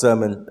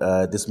Sermon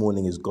this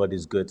morning is God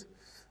is good,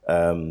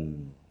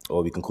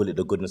 or we can call it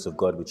the goodness of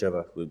God,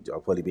 whichever. I'll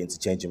probably be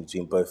interchanging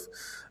between both.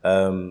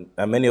 And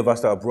many of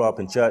us that are brought up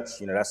in church,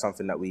 that's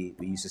something that we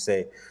used to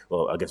say.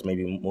 Well, I guess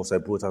maybe more so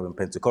brought up in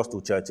Pentecostal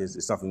churches.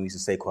 It's something we used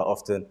to say quite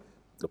often.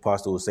 The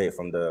pastor will say it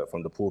from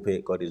the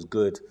pulpit. God is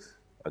good.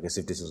 I guess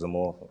if this was a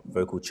more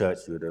vocal church,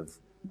 you would have.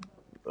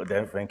 Oh,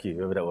 damn, thank you,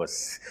 whoever that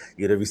was.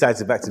 You'd have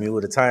recited back to me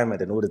all the time,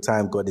 and then all the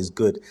time, God is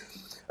good.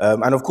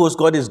 And of course,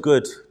 God is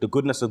good. The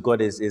goodness of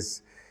God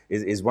is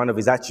one of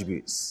his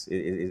attributes,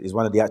 is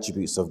one of the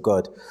attributes of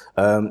God.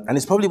 And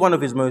it's probably one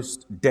of his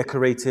most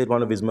decorated,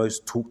 one of his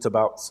most talked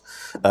about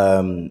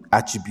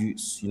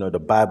attributes. The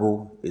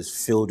Bible is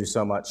filled with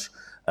so much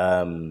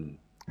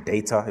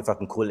data, if I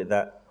can call it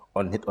that,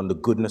 on the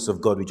goodness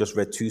of God. We just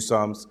read 2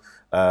 Psalms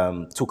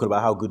talking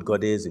about how good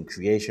God is in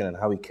creation and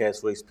how he cares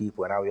for his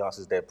people and how he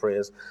answers their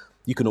prayers.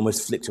 You can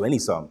almost flip to any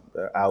psalm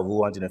out of all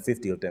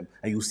 150 of them,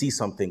 and you'll see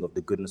something of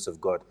the goodness of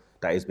God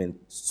that has been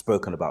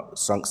spoken about,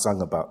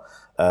 sung about.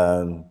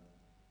 And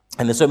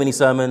there's so many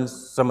sermons,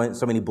 so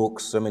many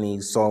books, so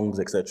many songs,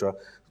 etc.,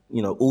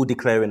 all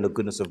declaring the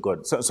goodness of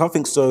God. So,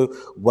 something so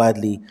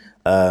widely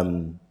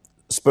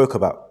spoke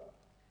about.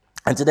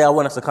 And today I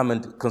want us to come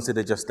and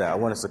consider just that. I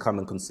want us to come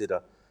and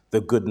consider the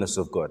goodness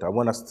of God. I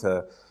want us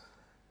to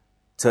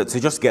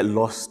just get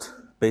lost,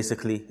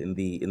 basically, in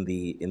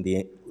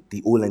the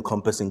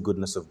all-encompassing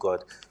goodness of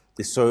God.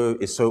 It's so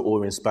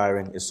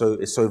awe-inspiring. It's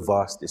so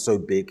vast. It's so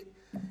big.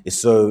 It's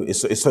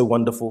so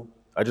wonderful.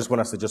 I just want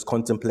us to just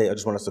contemplate. I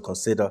just want us to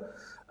consider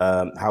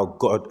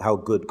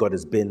how good God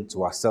has been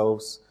to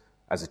ourselves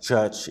as a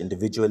church,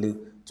 individually,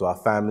 to our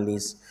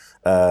families,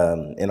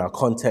 in our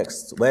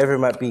context, wherever it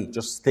might be.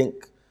 Just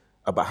think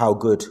about how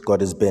good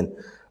God has been.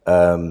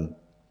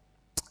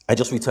 I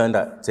just return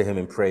that to him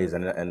in praise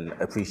and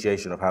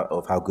appreciation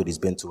of how good he's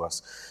been to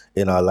us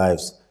in our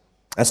lives.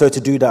 And so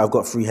to do that, I've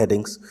got 3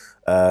 headings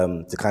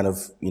to kind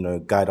of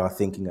guide our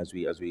thinking as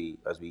we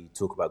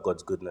talk about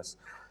God's goodness.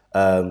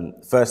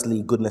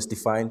 Firstly, goodness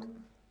defined.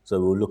 So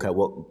we'll look at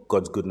what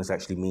God's goodness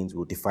actually means.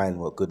 We'll define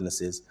what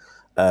goodness is.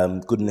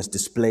 Goodness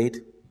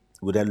displayed.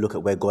 We'll then look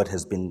at where God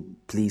has been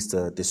pleased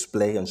to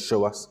display and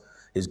show us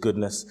his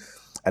goodness.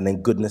 And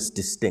then goodness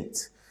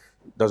distinct.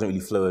 Doesn't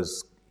really flow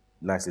as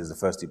nicely as the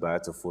first 2, but I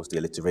had to force the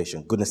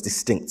alliteration. Goodness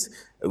distinct.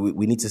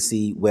 We need to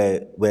see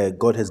where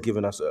God has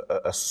given us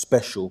a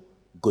special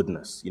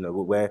goodness.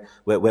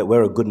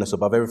 Where a goodness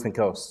above everything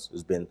else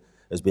has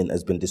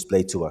been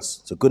displayed to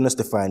us. So goodness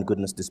defined,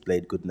 goodness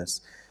displayed, goodness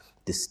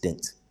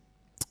distinct.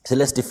 So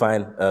let's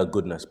define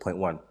goodness. Point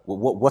 1.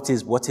 What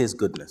is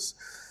goodness?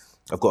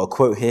 I've got a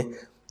quote here.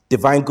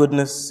 Divine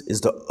goodness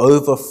is the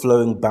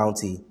overflowing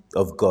bounty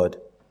of God,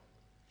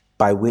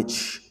 by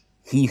which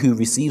he who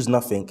receives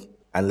nothing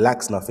and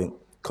lacks nothing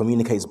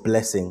communicates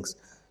blessings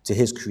to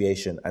his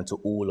creation and to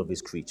all of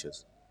his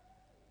creatures.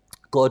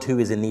 God, who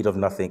is in need of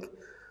nothing,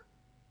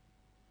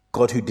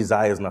 God who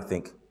desires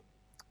nothing,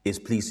 is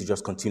pleased to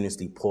just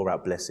continuously pour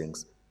out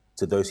blessings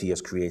to those he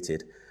has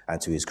created and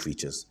to his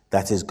creatures.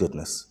 That is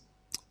goodness.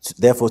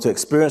 Therefore, to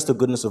experience the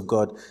goodness of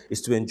God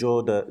is to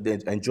enjoy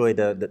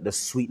the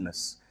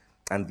sweetness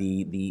and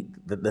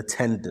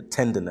the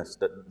tenderness,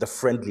 the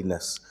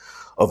friendliness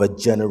of a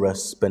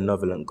generous,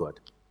 benevolent God.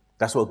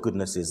 That's what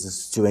goodness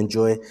is to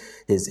enjoy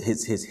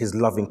his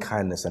loving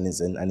kindness and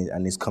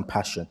his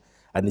compassion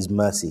and his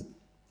mercy.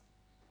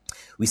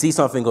 We see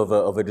something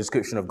of a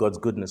description of God's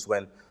goodness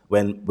when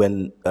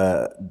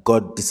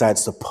God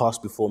decides to pass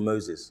before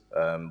Moses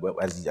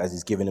as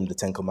he's giving him the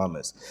 10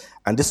 Commandments.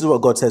 And this is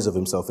what God says of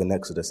himself in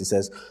Exodus. He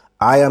says,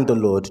 I am the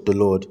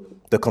Lord,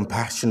 the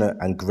compassionate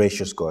and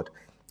gracious God,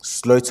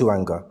 slow to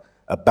anger,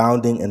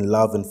 abounding in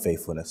love and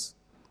faithfulness,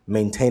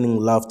 maintaining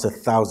love to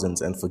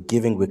thousands and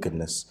forgiving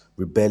wickedness,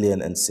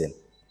 rebellion and sin.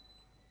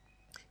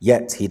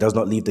 Yet he does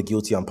not leave the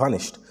guilty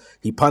unpunished.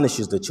 He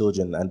punishes the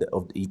children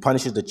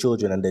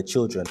and their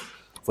children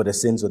for the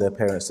sins of their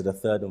parents to the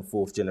 3rd and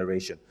 4th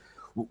generation.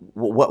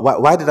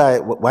 Why did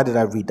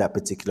I read that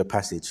particular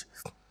passage?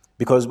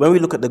 Because when we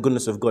look at the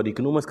goodness of God, you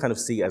can almost kind of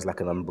see it as like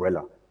an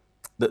umbrella.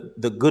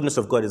 The goodness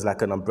of God is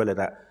like an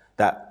umbrella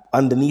that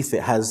underneath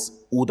it has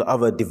all the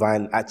other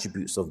divine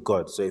attributes of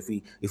God. So if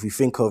we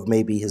think of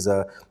maybe his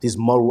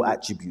moral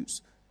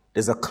attributes,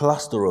 there's a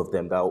cluster of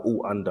them that are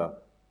all under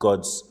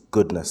God's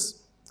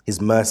goodness,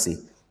 his mercy,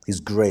 his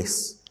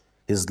grace,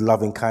 his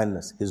loving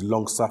kindness, his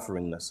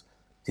long-sufferingness,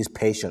 his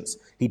patience.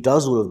 He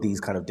does all of these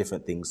kind of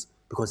different things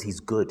because he's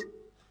good,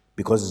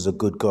 because he's a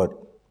good God.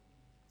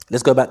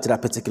 Let's go back to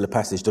that particular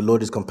passage. The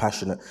Lord is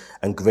compassionate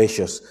and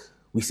gracious.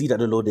 We see that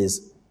the Lord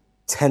is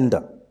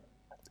tender,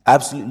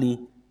 absolutely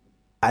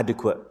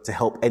adequate to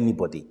help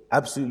anybody,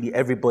 absolutely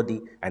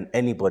everybody and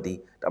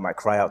anybody that might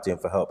cry out to him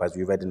for help, as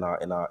we read in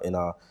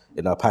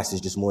our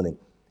passage this morning.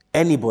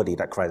 Anybody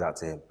that cries out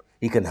to him,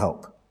 he can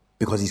help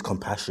because he's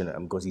compassionate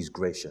and because he's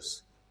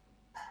gracious.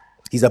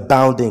 He's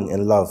abounding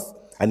in love,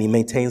 and he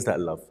maintains that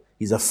love.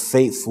 He's a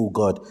faithful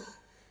God.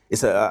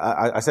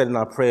 I said in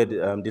our prayer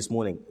this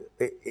morning,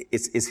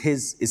 it's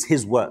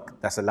his work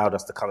that's allowed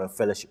us to come and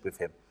fellowship with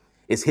him.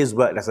 It's his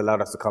work that's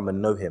allowed us to come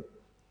and know him.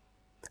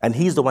 And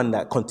he's the one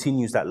that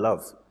continues that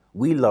love.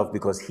 We love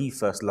because he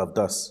first loved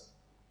us.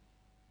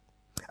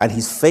 And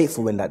he's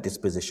faithful in that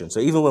disposition. So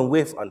even when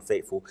we're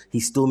unfaithful, he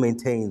still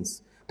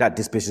maintains that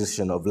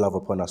disposition of love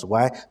upon us.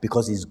 Why?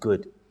 Because he's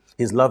good.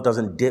 His love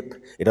doesn't dip.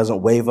 It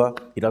doesn't waver.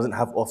 He doesn't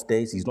have off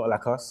days. He's not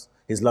like us.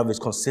 His love is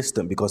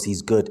consistent because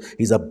he's good.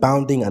 He's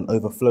abounding and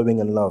overflowing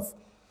in love.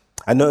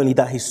 And not only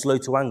that, he's slow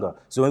to anger.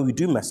 So when we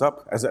do mess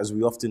up, as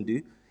we often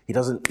do,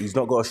 he's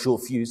not got a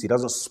short fuse. He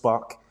doesn't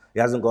spark. He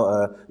hasn't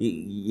got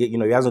he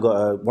hasn't got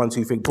a 1,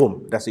 2, 3,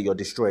 boom, that's it, you're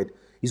destroyed.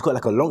 He's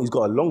got a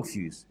long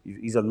fuse.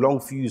 He's a long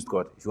fused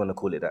God, if you want to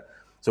call it that.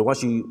 So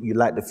once you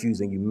light the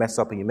fuse and you mess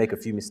up and you make a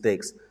few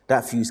mistakes,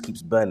 that fuse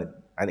keeps burning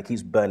and it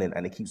keeps burning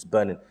and it keeps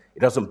burning.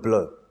 It doesn't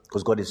blow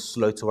because God is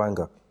slow to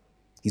anger.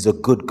 He's a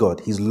good God.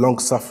 He's long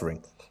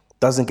suffering.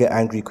 Doesn't get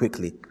angry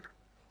quickly.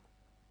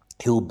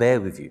 He'll bear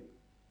with you.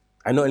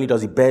 And not only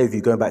does he bear with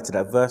you, going back to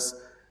that verse,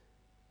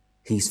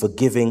 he's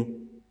forgiving.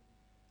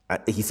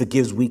 He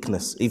forgives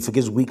weakness. He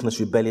forgives weakness,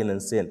 rebellion, and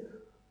sin.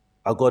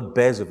 Our God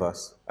bears with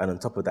us, and on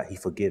top of that, he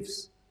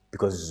forgives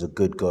because he's a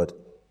good God.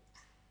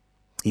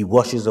 He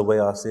washes away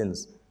our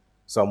sins.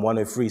 Psalm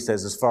 103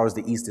 says, as far as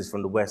the east is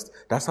from the west,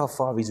 that's how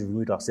far he's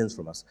removed our sins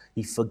from us.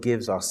 He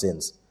forgives our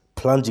sins,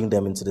 plunging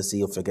them into the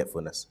sea of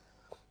forgetfulness.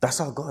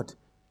 That's our God.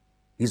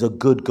 He's a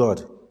good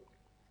God.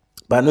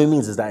 By no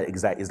means is that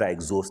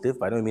exhaustive.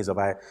 By no means have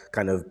I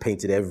kind of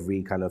painted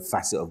every kind of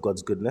facet of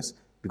God's goodness,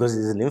 because it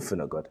is an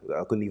infinite God.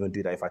 I couldn't even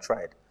do that if I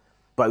tried.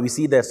 But we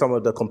see there some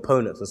of the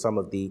components and some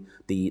of the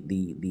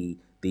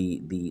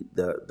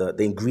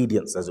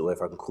ingredients, as it were,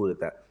 if I can call it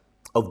that,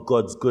 of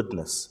God's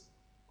goodness.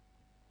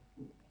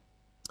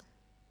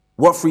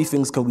 What 3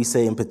 things can we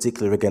say in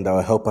particular, again, that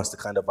will help us to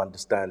kind of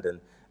understand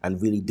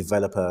and really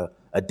develop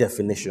a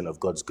definition of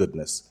God's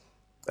goodness?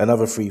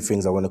 Another 3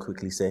 things I want to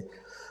quickly say.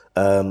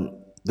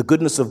 The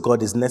goodness of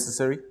God is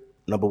necessary.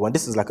 Number 1,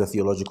 this is like a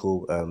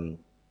theological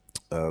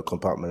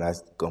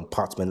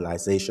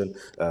compartmentalization.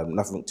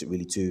 Nothing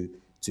really too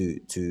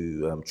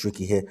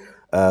tricky here.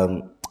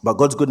 But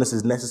God's goodness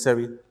is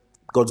necessary.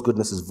 God's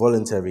goodness is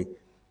voluntary.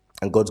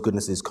 And God's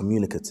goodness is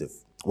communicative.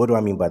 What do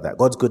I mean by that?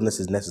 God's goodness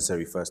is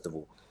necessary, first of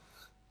all.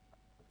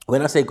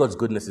 When I say God's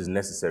goodness is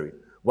necessary,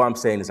 what I'm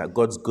saying is that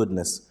God's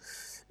goodness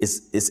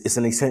is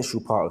an essential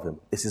part of him.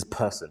 It's his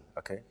person,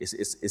 okay?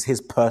 It's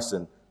his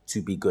person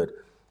to be good.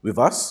 With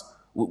us,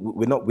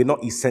 we're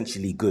not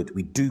essentially good.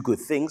 We do good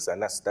things,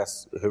 and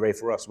that's hooray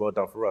for us, well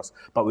done for us.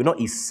 But we're not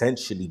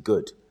essentially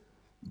good.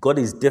 God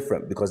is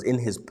different because in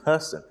his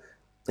person,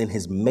 in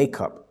his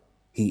makeup,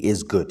 he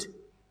is good.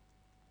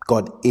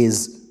 God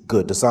is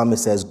good. The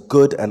psalmist says,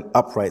 good and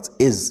upright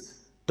is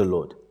the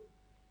Lord.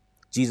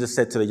 Jesus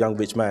said to the young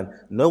rich man,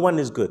 no one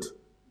is good.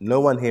 No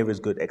one here is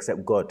good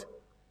except God.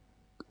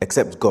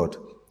 Except God.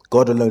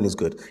 God alone is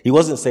good. He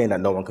wasn't saying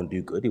that no one can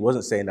do good. He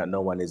wasn't saying that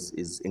no one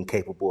is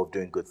incapable of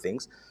doing good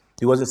things.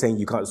 He wasn't saying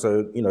you can't,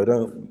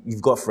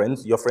 you've got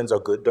friends, your friends are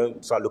good,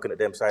 don't start looking at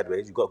them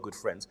sideways, you've got good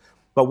friends.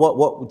 But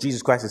what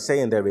Jesus Christ is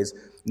saying there is,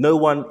 no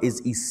one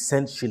is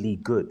essentially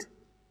good.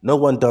 No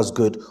one does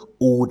good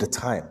all the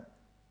time.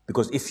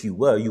 Because if you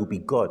were, you'll be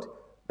God.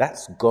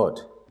 That's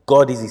God.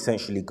 God is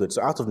essentially good.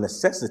 So out of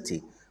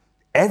necessity,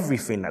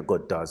 everything that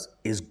God does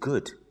is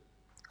good.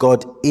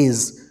 God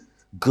is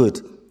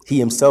good. He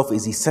himself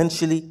is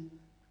essentially,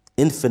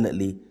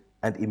 infinitely,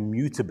 and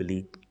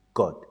immutably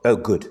good.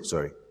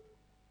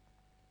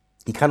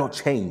 He cannot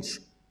change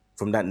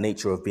from that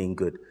nature of being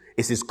good.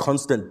 It's his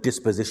constant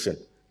disposition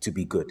to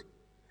be good.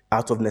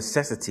 Out of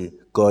necessity,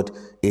 God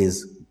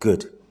is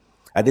good.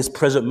 At this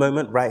present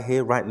moment, right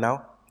here, right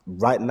now,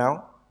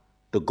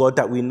 the God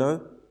that we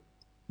know,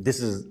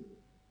 this is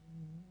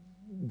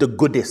the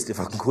goodest, if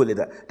I can call it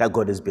that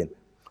God has been.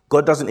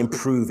 God doesn't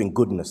improve in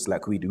goodness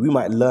like we do. We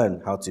might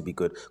learn how to be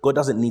good. God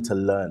doesn't need to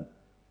learn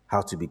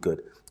how to be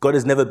good. God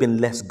has never been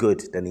less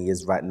good than he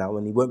is right now,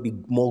 and he won't be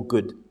more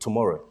good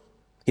tomorrow.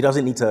 He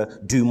doesn't need to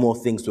do more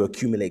things to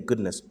accumulate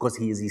goodness because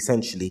he is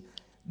essentially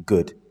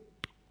good.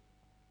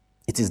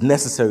 It is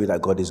necessary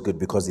that God is good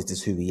because it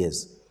is who he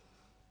is.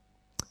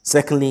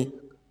 Secondly,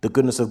 the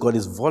goodness of God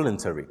is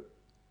voluntary.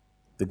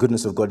 The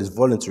goodness of God is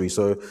voluntary.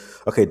 So,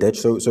 okay,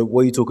 Dej, so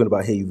what are you talking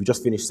about here? You've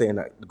just finished saying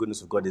that the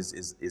goodness of God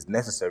is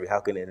necessary.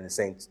 How can it in the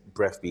same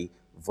breath be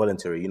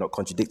voluntary? You're not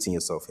contradicting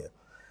yourself here.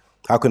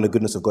 How can the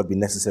goodness of God be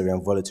necessary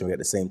and voluntary at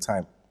the same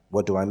time?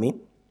 What do I mean?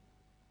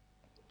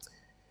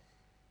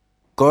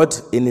 God,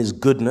 in his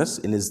goodness,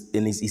 in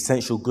his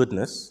essential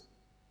goodness,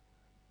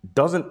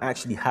 doesn't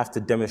actually have to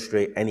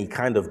demonstrate any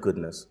kind of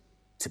goodness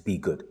to be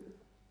good.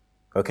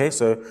 Okay,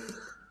 so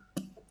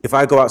if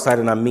I go outside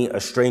and I meet a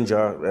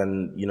stranger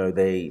and,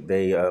 they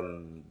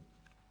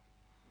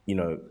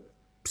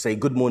say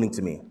good morning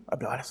to me, I'd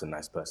be like, oh, that's a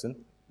nice person.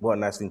 What a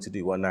nice thing to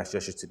do. What a nice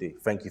gesture to do.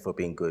 Thank you for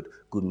being good.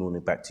 Good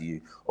morning back to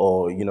you.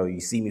 Or,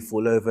 you see me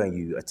fall over and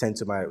you attend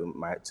to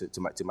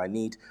my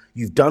need.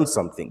 You've done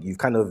something. You've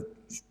kind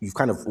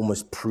of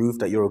almost proved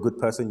that you're a good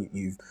person.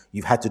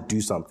 You've had to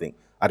do something.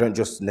 I don't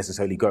just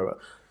necessarily go.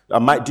 I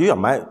might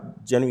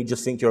genuinely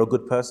just think you're a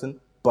good person.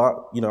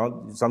 But,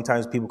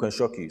 sometimes people can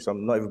shock you.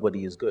 Not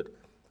everybody is good.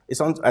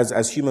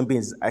 as human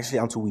beings, actually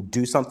until we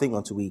do something,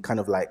 until we kind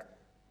of like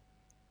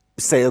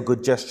say a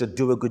good gesture,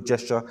 do a good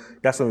gesture,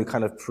 that's when we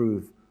kind of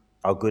prove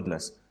our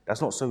goodness.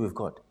 That's not so with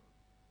God.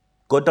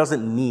 God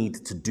doesn't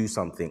need to do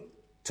something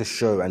to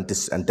show and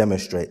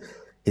demonstrate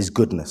his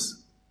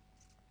goodness.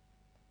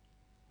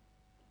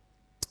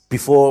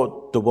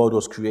 Before the world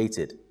was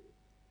created,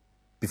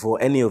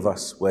 before any of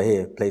us were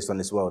here placed on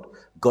this world,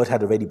 God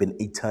had already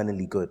been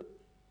eternally good.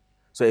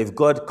 So if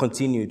God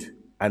continued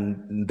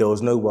and there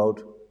was no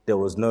world, there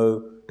was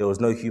no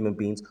human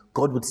beings,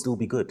 God would still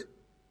be good.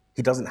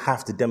 He doesn't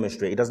have to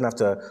demonstrate. He doesn't have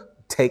to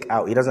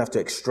he doesn't have to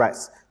extract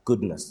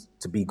goodness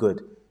to be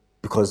good,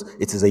 because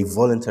it is a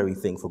voluntary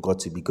thing for God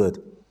to be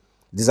good.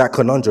 There's that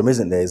conundrum,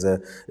 isn't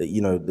there?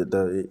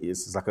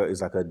 It's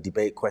like a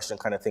debate question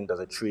kind of thing. Does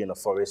a tree in a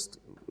forest,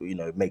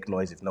 make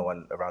noise if no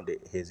one around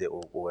it hears it,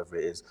 or whatever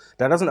it is?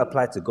 That doesn't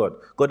apply to God.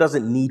 God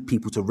doesn't need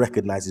people to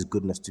recognize his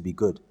goodness to be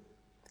good.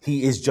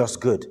 He is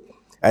just good.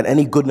 And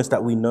any goodness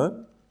that we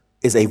know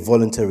is a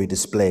voluntary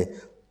display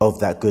of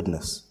that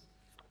goodness.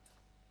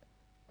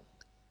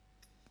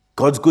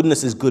 God's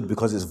goodness is good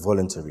because it's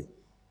voluntary.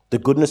 The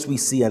goodness we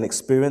see and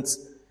experience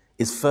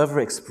is further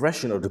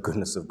expression of the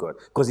goodness of God,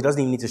 because he doesn't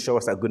even need to show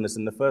us that goodness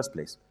in the first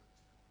place.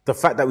 The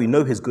fact that we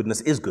know his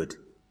goodness is good,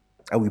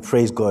 and we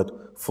praise God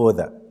for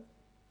that.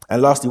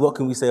 And lastly, what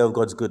can we say of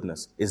God's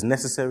goodness? It's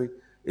necessary,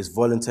 it's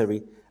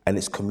voluntary, and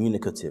it's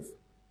communicative.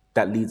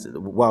 That leads,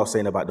 what I was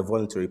saying about the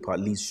voluntary part,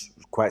 leads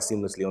quite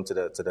seamlessly onto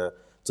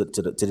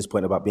to this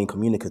point about being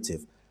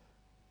communicative.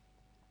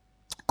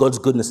 God's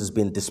goodness has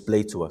been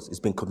displayed to us. It's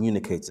been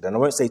communicated. And I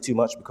won't say too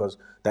much, because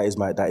that is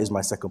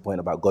my second point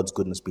about God's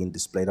goodness being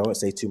displayed. I won't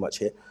say too much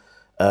here.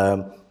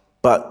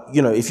 But,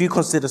 if you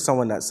consider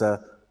someone that's...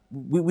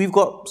 we've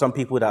got some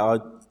people that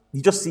are...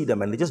 You just see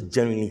them and they're just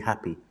genuinely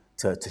happy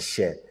to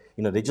share.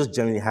 They're just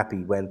genuinely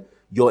happy when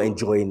you're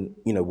enjoying,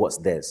 what's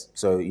theirs.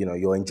 So,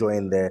 you're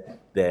enjoying their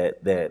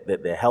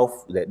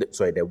health,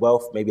 their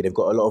wealth. Maybe they've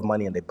got a lot of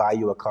money and they buy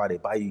you a car, they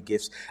buy you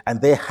gifts,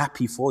 and they're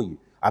happy for you.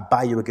 I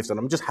buy you a gift, and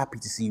I'm just happy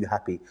to see you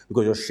happy,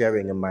 because you're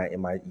sharing in my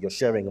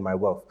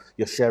wealth,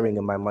 you're sharing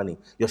in my money,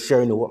 you're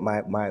sharing in what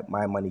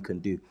my money can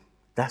do.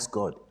 That's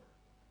God.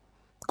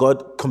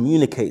 God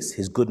communicates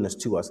his goodness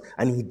to us,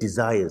 and he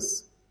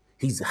desires,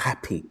 he's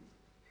happy,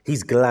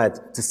 he's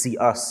glad to see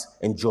us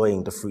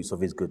enjoying the fruits of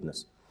his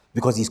goodness,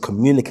 because he's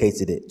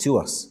communicated it to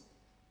us.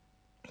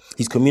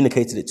 He's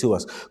communicated it to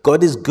us.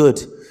 God is good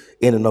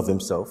in and of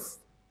himself.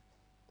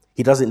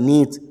 He doesn't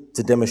need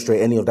to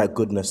demonstrate any of that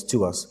goodness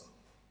to us.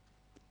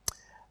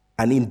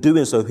 And in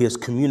doing so, he has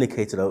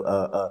communicated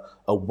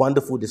a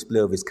wonderful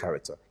display of his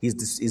character.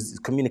 He's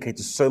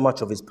communicated so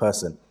much of his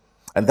person.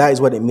 And that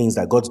is what it means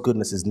that God's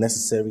goodness is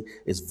necessary,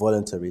 is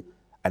voluntary,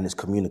 and is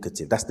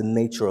communicative. That's the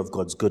nature of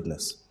God's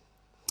goodness.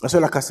 And so,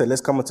 like I said, let's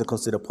come on to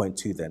consider point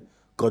 2 then.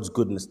 God's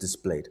goodness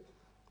displayed.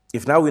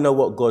 If now we know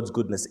what God's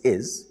goodness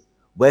is,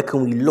 where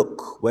can we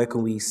look? Where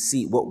can we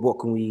see? What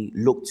can we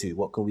look to?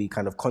 What can we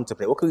kind of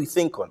contemplate? What can we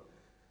think on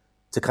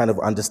to kind of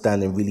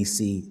understand and really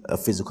see a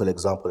physical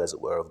example, as it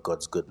were, of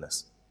God's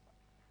goodness?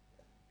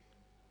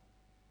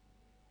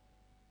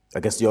 I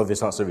guess the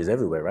obvious answer is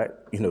everywhere, right?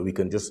 We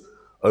can just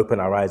open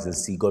our eyes and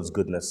see God's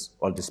goodness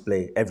on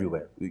display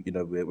everywhere.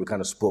 We're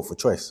kind of spoiled for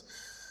choice.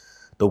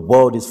 The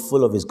world is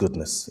full of his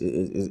goodness.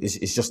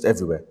 It's just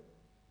everywhere.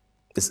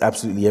 It's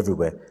absolutely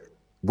everywhere.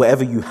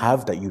 Whatever you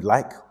have that you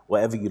like,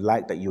 whatever you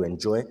like that you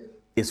enjoy,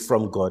 is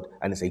from God,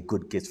 and it's a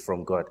good gift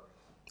from God.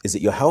 Is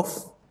it your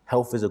health?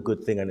 Health is a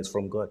good thing, and it's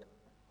from God.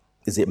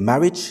 Is it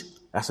marriage?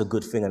 That's a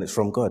good thing, and it's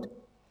from God.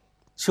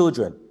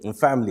 Children and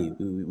family.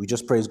 We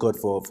just praise God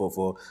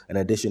for an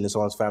addition in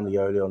someone's family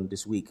earlier on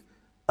this week.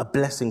 A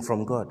blessing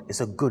from God.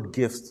 It's a good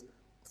gift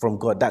from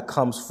God. That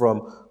comes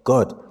from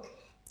God.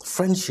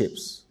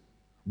 Friendships.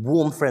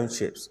 Warm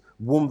friendships.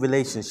 Warm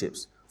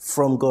relationships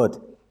from God.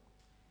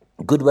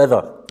 Good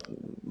weather.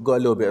 Got a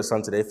little bit of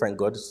sun today, thank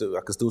God. So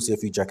I can still see a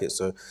few jackets,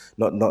 so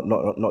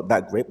not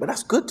that great, but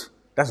that's good.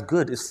 That's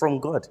good. It's from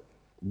God.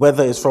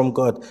 Weather is from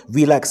God.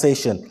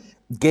 Relaxation,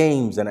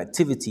 games and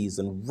activities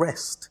and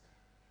rest.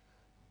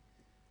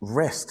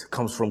 Rest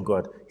comes from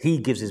God. He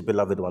gives his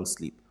beloved one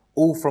sleep.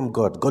 All from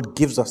God. God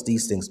gives us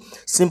these things.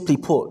 Simply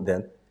put,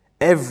 then,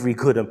 every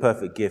good and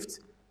perfect gift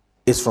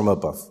is from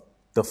above,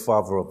 the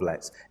Father of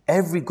lights.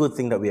 Every good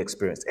thing that we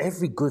experience,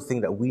 every good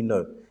thing that we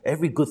know,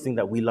 every good thing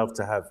that we love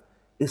to have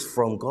is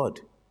from God.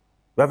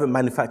 We haven't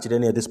manufactured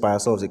any of this by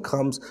ourselves. It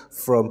comes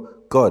from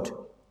God.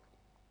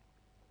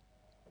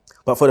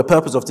 But for the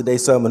purpose of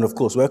today's sermon, of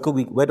course, where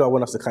do I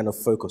want us to kind of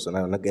focus on?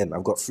 And again,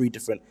 I've got 3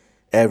 different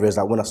areas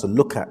I want us to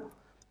look at,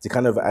 to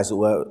kind of, as it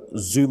were,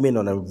 zoom in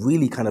on and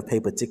really kind of pay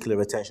particular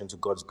attention to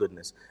God's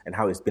goodness and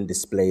how it's been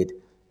displayed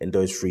in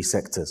those 3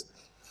 sectors.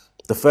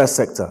 The first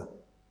sector,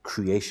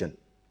 creation.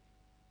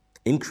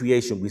 In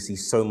creation, we see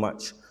so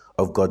much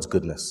of God's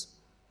goodness.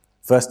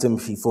 1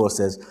 Timothy 4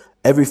 says,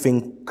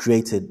 everything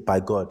created by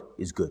God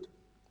is good.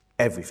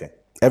 Everything.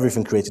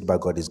 Everything created by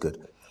God is good.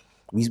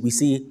 We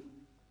see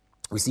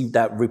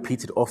that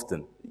repeated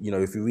often.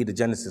 If you read the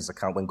Genesis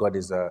account, when God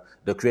is,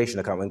 the creation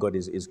account, when God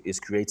is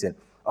creating,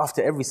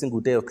 after every single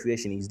day of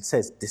creation, he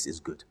says, this is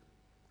good.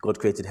 God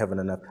created heaven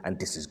and earth, and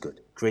this is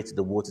good. Created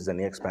the waters and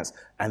the expanse,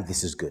 and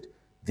this is good.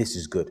 This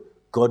is good.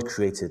 God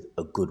created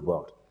a good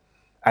world.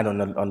 And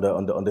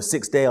on the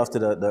sixth day after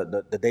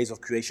the days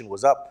of creation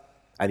was up,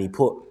 and he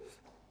put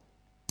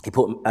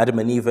Adam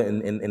and Eve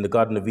in the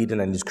Garden of Eden,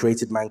 and he's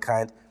created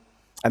mankind.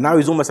 And now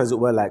he's almost, as it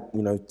were, like,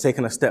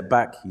 taking a step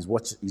back. He's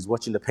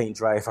watching the paint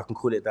dry, if I can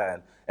call it that,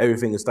 and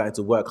everything is starting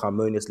to work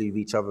harmoniously with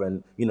each other,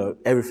 and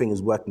everything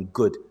is working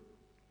good.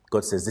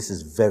 God says, this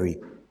is very,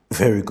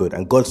 very good.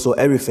 And God saw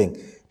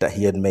everything that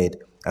he had made,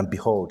 and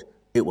behold,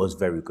 it was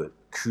very good.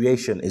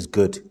 Creation is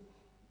good.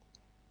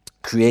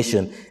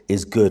 Creation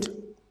is good.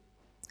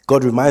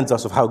 God reminds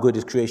us of how good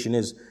his creation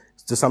is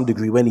to some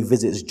degree when he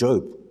visits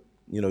Job.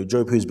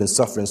 Job, who's been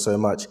suffering so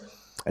much.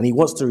 And he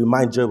wants to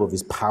remind Job of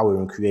his power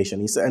in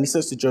creation. He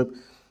says to Job,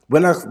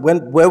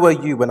 where were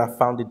you when I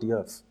founded the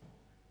earth?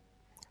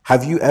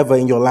 Have you ever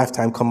in your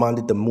lifetime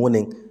commanded the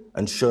morning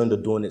and shown the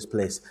dawn its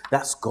place?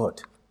 That's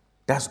God.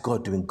 That's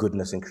God doing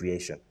goodness in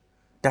creation.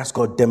 That's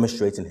God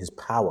demonstrating his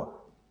power.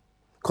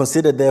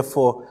 Consider,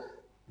 therefore,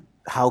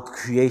 how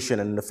creation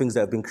and the things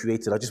that have been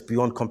created are just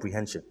beyond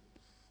comprehension,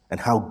 and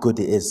how good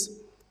it is.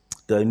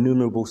 The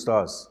innumerable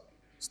stars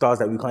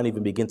that we can't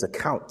even begin to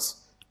count,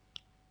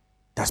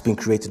 that's been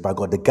created by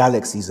God. The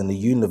galaxies and the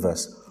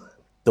universe,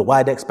 the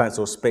wide expanse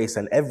of space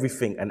and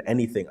everything and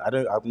anything.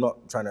 I'm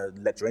not trying to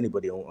lecture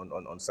anybody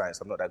on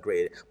science. I'm not that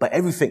great at it. But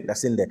everything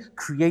that's in there,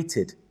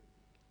 created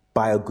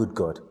by a good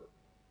God.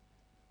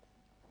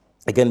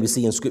 Again, we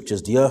see in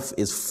scriptures, the earth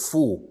is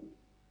full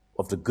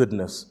of the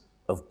goodness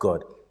of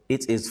God.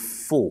 It is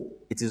full.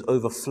 It is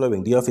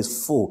overflowing. The earth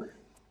is full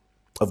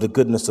of the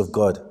goodness of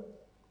God.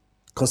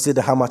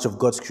 Consider how much of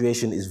God's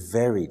creation is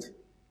varied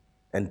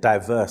and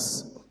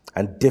diverse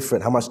and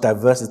different, how much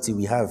diversity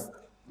we have.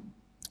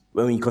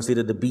 When you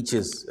consider the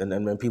beaches and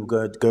when people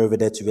go over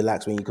there to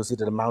relax, when you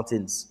consider the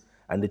mountains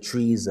and the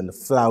trees and the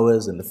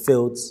flowers and the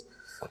fields,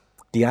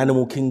 the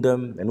animal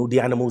kingdom and all the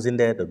animals in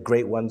there, the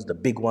great ones, the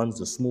big ones,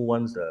 the small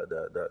ones,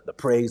 the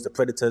prey, the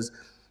predators,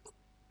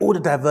 all the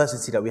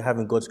diversity that we have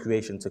in God's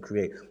creation to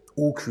create,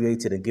 all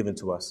created and given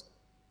to us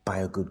by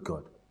a good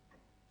God.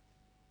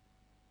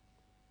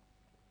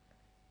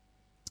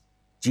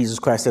 Jesus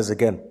Christ says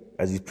again,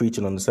 as he's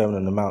preaching on the Sermon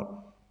on the Mount,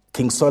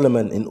 King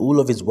Solomon, in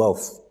all of his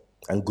wealth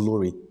and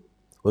glory,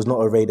 was not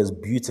arrayed as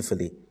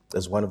beautifully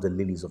as one of the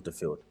lilies of the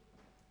field.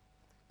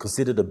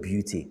 Consider the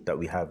beauty that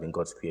we have in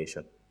God's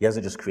creation. He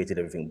hasn't just created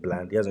everything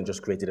bland. He hasn't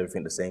just created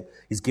everything the same.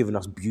 He's given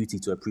us beauty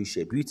to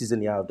appreciate. Beauty is in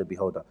the eye of the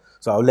beholder.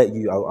 So I'll let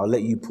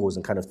you pause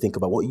and kind of think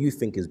about what you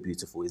think is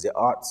beautiful. Is it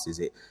arts? Is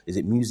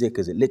it music?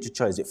 Is it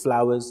literature? Is it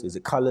flowers? Is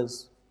it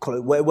colors?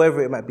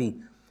 Wherever it might be.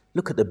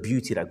 Look at the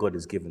beauty that God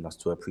has given us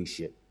to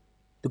appreciate.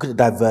 Look at the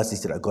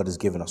diversity that God has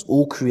given us,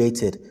 all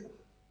created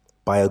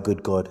by a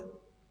good God.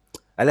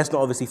 And let's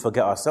not obviously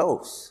forget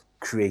ourselves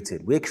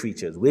created. We're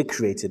creatures. We're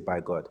created by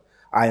God.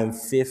 I am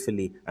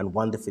fearfully and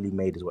wonderfully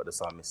made, is what the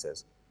psalmist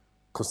says.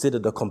 Consider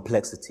the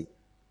complexity.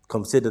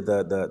 Consider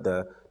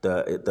the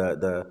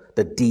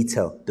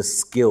detail, the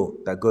skill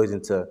that goes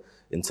into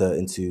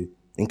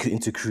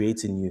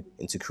creating you,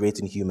 into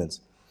creating humans.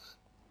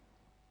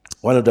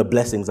 One of the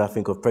blessings I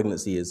think of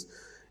pregnancy is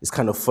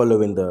kind of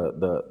following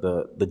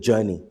the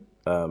journey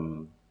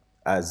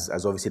as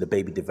obviously the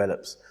baby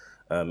develops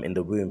in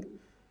the womb.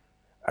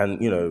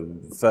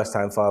 And, first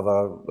time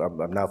father,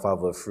 I'm now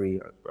father of 3.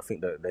 I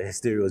think the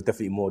hysteria was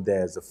definitely more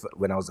there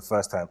when I was the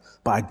first time.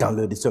 But I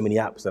downloaded so many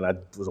apps and I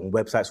was on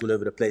websites all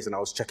over the place and I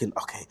was checking,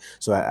 okay,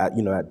 so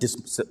at this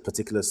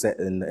particular set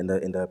in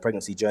the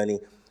pregnancy journey,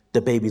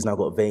 the baby's now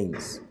got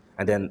veins.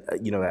 And then,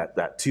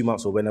 at 2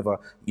 months or whenever,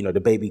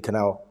 the baby can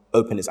now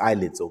open its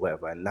eyelids or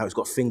whatever. And now it's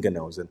got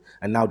fingernails and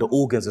now the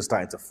organs are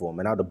starting to form.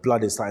 And now the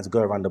blood is starting to go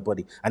around the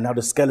body. And now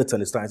the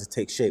skeleton is starting to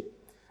take shape.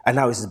 And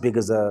now it's as big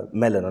as a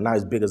melon, or now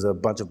it's big as a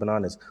bunch of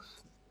bananas.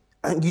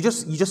 And you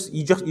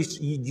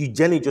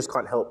generally just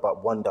can't help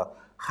but wonder,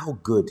 how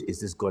good is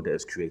this God that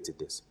has created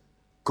this?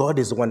 God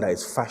is the one that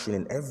is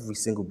fashioning every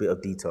single bit of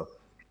detail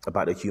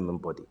about the human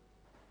body.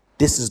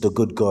 This is the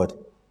good God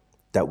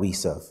that we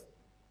serve.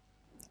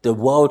 The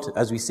world,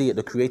 as we see it,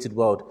 the created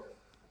world,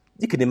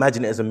 you can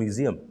imagine it as a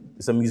museum.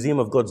 It's a museum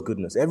of God's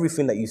goodness.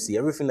 Everything that you see,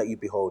 everything that you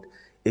behold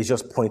is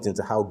just pointing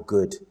to how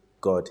good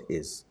God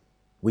is.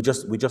 We're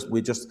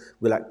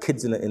like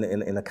kids in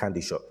a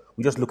candy shop.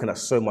 We're just looking at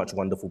so much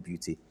wonderful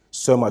beauty,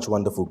 so much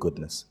wonderful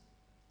goodness.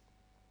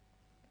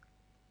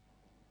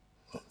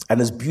 And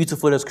as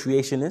beautiful as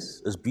creation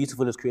is,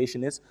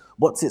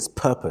 what's its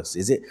purpose?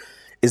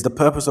 Is the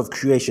purpose of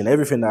creation,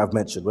 everything that I've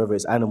mentioned, whether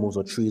it's animals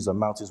or trees or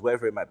mountains,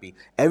 wherever it might be,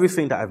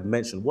 everything that I've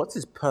mentioned, what's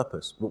its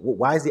purpose?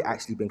 Why has it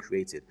actually been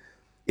created?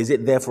 Is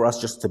it there for us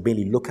just to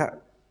merely look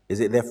at? Is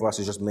it there for us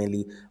to just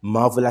mainly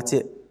marvel at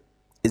it?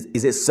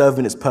 Is it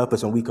serving its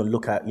purpose and we can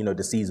look at,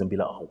 the seas and be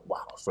like, oh,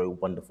 wow, so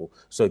wonderful,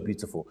 so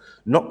beautiful?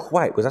 Not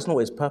quite, because that's not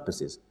what its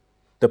purpose is.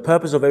 The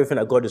purpose of everything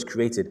that God has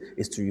created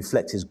is to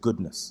reflect his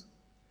goodness.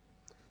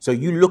 So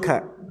you look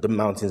at the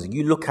mountains,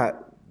 you look at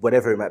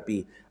whatever it might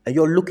be, and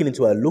you're looking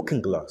into a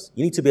looking glass,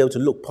 you need to be able to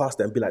look past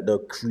that and be like, the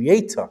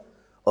creator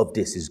of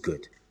this is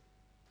good.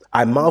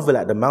 I marvel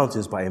at the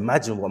mountains, but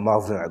imagine what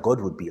marveling at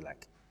God would be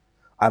like.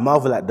 I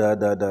marvel at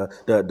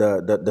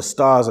the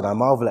stars, and I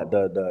marvel at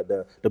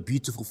the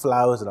beautiful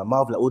flowers, and I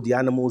marvel at all the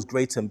animals,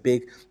 great and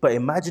big. But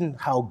imagine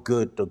how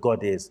good the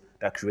God is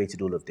that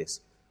created all of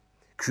this.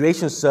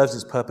 Creation serves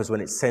its purpose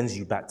when it sends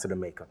you back to the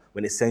Maker,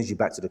 when it sends you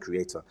back to the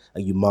Creator,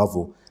 and you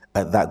marvel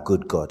at that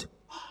good God.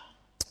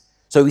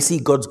 So we see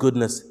God's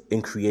goodness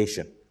in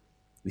creation.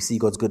 We see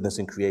God's goodness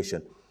in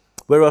creation.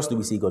 Where else do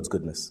we see God's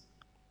goodness?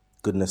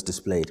 Goodness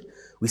displayed.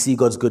 We see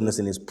God's goodness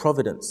in his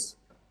providence.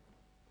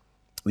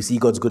 We see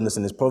God's goodness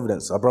in his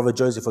providence. Our brother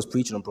Joseph was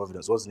preaching on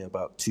providence, wasn't he,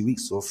 about 2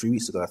 weeks or 3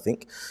 weeks ago, I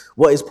think.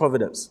 What is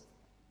providence?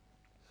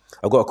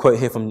 I've got a quote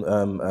here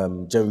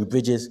from Jeremy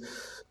Bridges.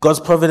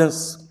 God's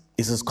providence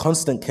is his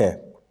constant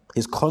care,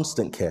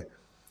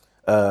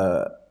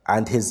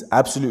 and his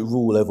absolute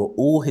rule over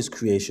all his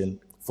creation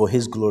for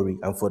his glory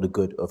and for the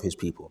good of his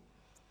people.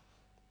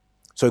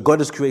 So God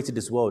has created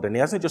this world, and he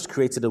hasn't just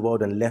created the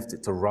world and left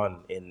it to run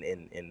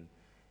in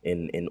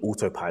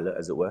autopilot,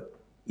 as it were.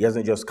 He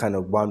hasn't just kind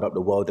of wound up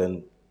the world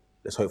and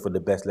let's hope for the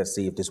best, let's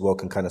see if this world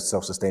can kind of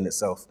self-sustain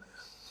itself.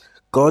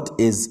 God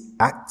is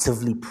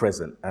actively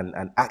present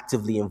and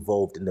actively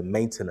involved in the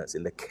maintenance,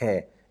 in the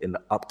care, in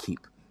the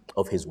upkeep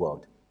of his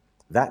world.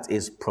 That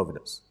is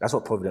providence. That's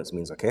what providence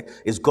means, okay?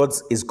 Is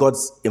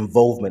God's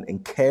involvement in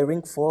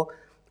caring for,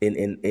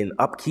 in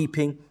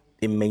upkeeping,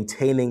 in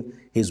maintaining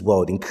his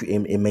world,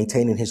 in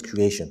maintaining his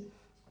creation.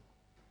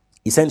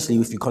 Essentially,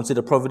 if you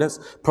consider providence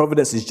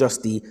is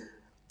just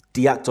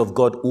the act of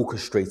God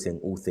orchestrating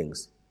all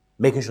things,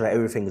 making sure that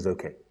everything is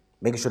okay,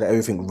 making sure that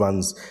everything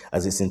runs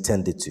as it's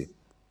intended to.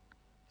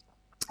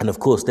 And of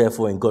course,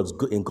 therefore, in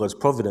God's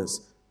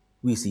providence,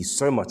 we see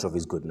so much of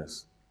his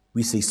goodness.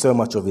 We see so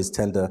much of his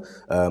tender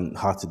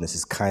heartedness,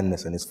 his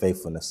kindness, and his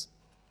faithfulness.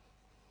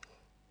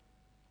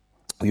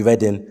 We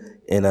read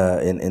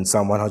in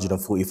Psalm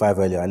 145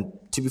 earlier, and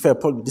to be fair,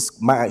 probably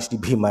this might actually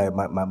be my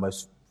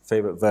most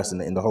favorite verse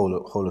in the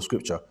whole of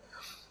Scripture.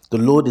 The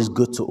Lord is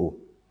good to all.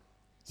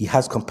 He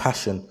has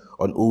compassion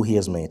on all he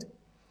has made.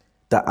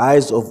 The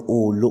eyes of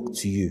all look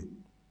to you,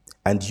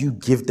 and you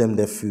give them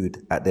their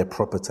food at their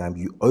proper time.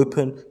 You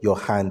open your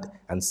hand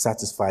and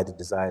satisfy the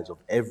desires of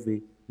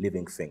every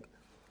living thing.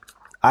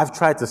 I've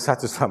tried to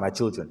satisfy my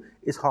children.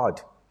 It's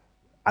hard.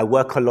 I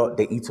work a lot,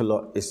 they eat a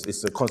lot,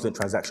 it's a constant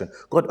transaction.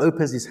 God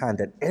opens his hand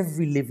and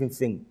every living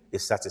thing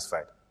is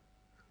satisfied.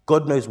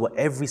 God knows what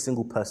every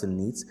single person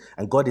needs,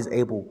 and God is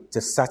able to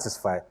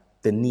satisfy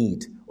the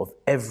need of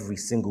every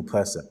single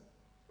person.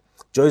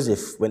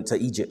 Joseph went to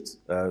Egypt.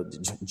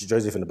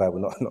 Joseph in the Bible,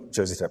 not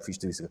Joseph that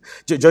preached 2 weeks ago.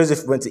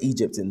 Joseph went to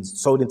Egypt and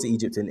sold into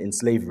Egypt in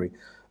slavery.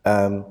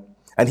 And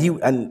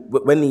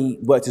when he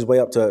worked his way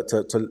up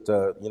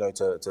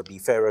to be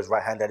Pharaoh's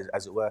right hand,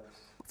 as it were,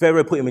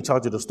 Pharaoh put him in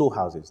charge of the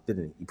storehouses,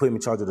 didn't he? He put him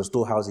in charge of the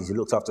storehouses. He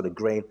looked after the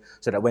grain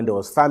so that when there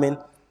was famine,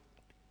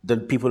 the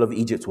people of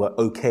Egypt were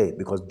okay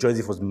because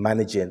Joseph was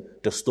managing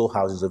the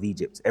storehouses of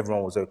Egypt.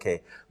 Everyone was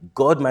okay.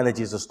 God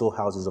manages the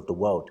storehouses of the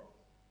world.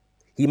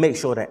 He makes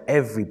sure that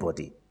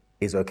everybody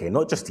is okay,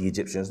 not just the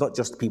Egyptians, not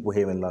just people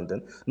here in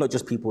London, not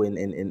just people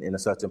in a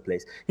certain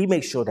place. He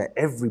makes sure that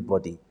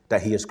everybody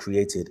that he has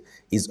created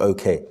is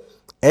okay.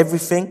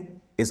 Everything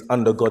is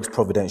under God's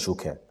providential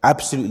care.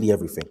 Absolutely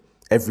everything.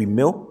 Every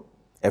meal,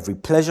 every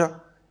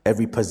pleasure,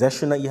 every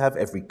possession that you have,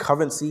 every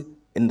currency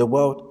in the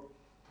world,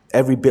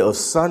 every bit of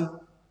sun,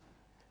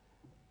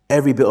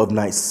 every bit of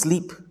night's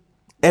sleep,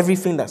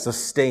 everything that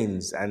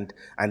sustains and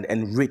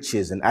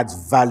enriches and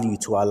adds value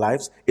to our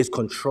lives is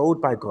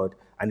controlled by God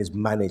and is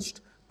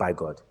managed by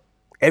God.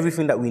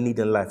 Everything that we need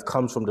in life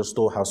comes from the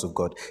storehouse of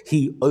God.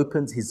 He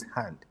opens his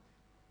hand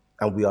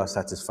and we are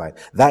satisfied.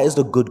 That is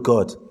the good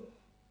God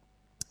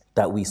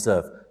that we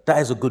serve. That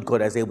is a good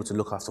God that is able to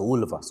look after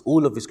all of us,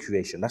 all of his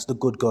creation. That's the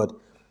good God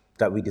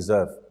that we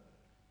deserve.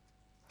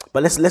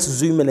 But let's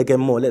zoom in again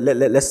more.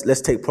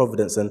 Let's take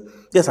providence. And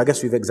yes, I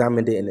guess we've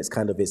examined it in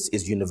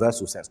its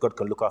universal sense. God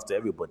can look after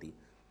everybody.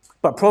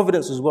 But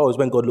providence as well is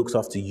when God looks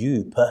after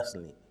you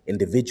personally,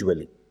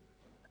 individually.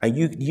 And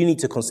you need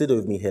to consider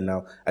with me here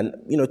now, and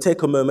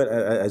take a moment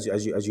as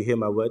you hear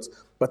my words,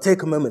 but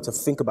take a moment to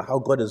think about how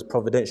God has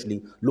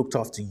providentially looked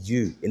after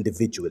you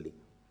individually,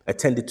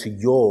 attended to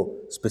your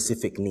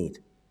specific need.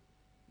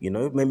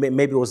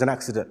 Maybe it was an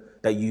accident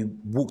that you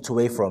walked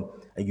away from,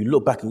 and you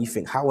look back and you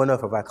think, how on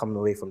earth have I come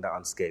away from that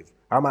unscathed?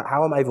 How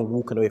am I even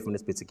walking away from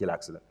this particular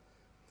accident?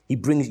 He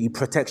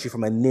protects you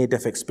from a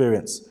near-death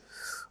experience.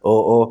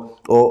 Or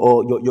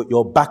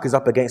your back is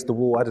up against the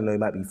wall. I don't know, it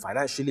might be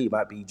financially, it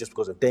might be just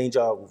because of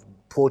danger,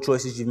 poor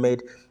choices you've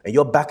made, and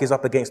your back is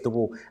up against the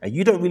wall, and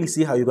you don't really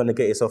see how you're going to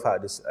get yourself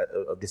out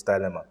of this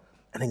dilemma.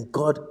 And then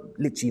God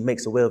literally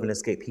makes a way of an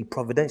escape. He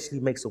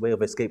providentially makes a way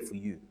of escape for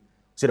you,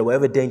 so that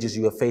whatever dangers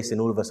you are facing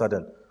all of a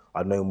sudden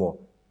are no more.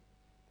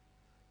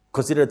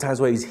 Consider the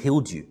times where he's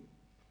healed you,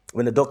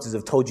 when the doctors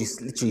have told you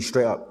literally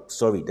straight up,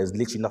 sorry, there's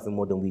literally nothing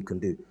more than we can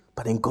do.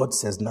 But then God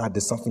says, nah,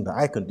 there's something that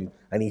I can do,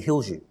 and he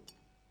heals you.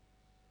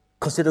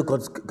 Consider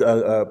God's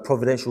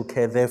providential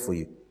care there for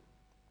you.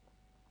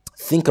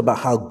 Think about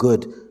how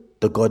good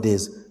the God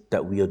is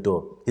that we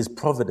adore. His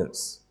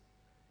providence,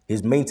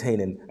 his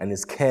maintaining and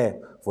his care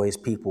for his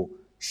people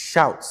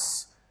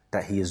shouts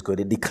that he is good.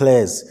 It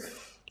declares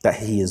that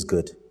he is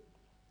good.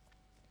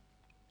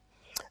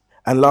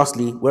 And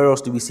lastly, where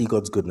else do we see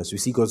God's goodness? We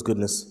see God's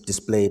goodness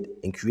displayed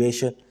in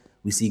creation.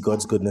 We see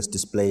God's goodness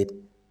displayed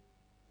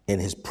in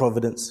his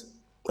providence.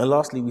 And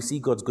lastly, we see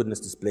God's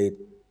goodness displayed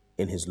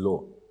in his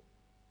law,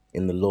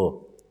 in the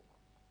law.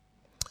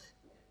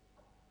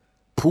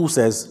 Paul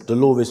says the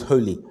law is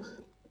holy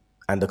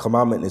and the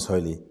commandment is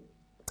holy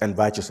and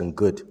righteous and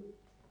good.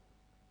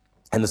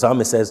 And the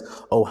psalmist says,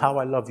 oh, how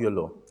I love your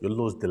law. Your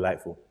law is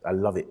delightful. I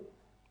love it.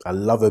 I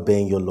love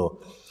obeying your law.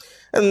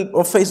 And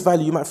on face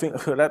value, you might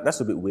think, oh,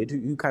 that's a bit weird.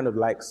 Who kind of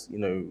likes,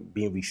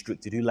 being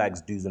restricted? Who likes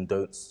do's and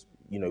don'ts?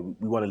 We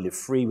want to live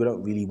free. We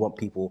don't really want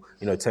people,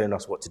 telling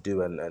us what to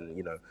do and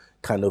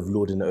kind of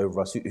lording it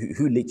over us.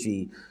 Who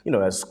literally,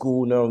 at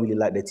school, no one really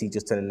liked their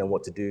teachers telling them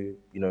what to do.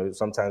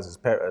 Sometimes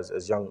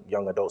as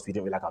young adults, we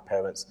didn't really like our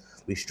parents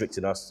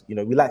restricting us. We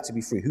like to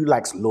be free. Who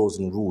likes laws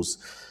and rules?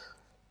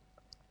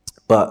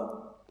 But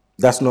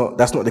that's not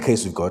the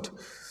case with God.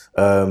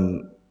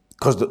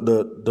 Because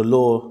the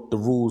law, the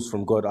rules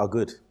from God are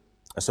good.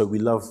 And so we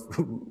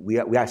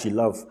actually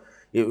love,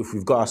 if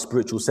we've got our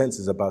spiritual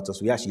senses about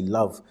us, we actually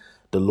love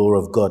the law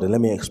of God. And let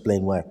me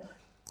explain why.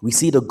 We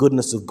see the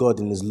goodness of God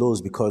in his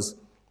laws because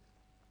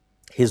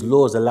his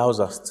laws allows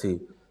us to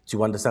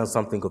understand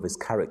something of his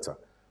character.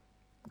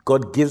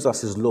 God gives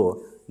us his law,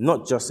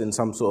 not just in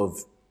some sort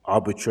of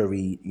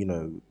arbitrary,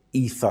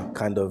 ether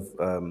kind of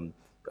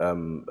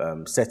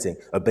setting.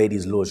 Obey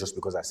these laws just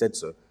because I said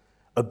so.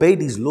 Obey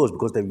these laws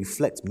because they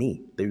reflect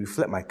me. They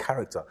reflect my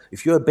character.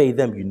 If you obey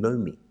them, you know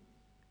me.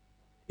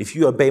 If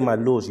you obey my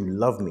laws, you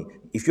love me.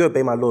 If you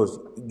obey my laws,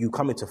 you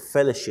come into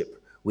fellowship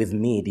with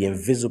me, the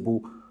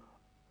invisible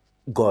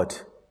God.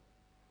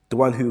 The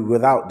one who,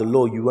 without the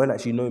law, you won't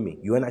actually know me.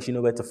 You won't actually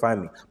know where to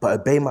find me. But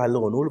obey my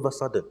law, and all of a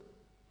sudden,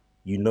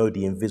 you know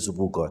the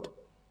invisible God.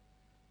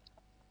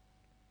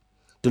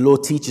 The law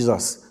teaches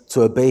us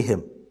to obey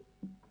him.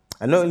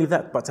 And not only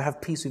that, but to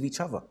have peace with each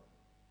other.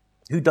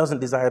 Who doesn't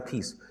desire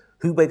peace?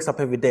 Who wakes up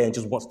every day and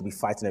just wants to be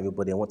fighting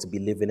everybody and wants to be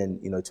living in,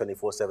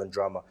 24/7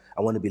 drama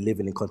and want to be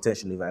living in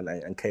contention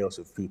and chaos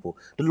with people?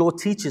 The Lord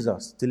teaches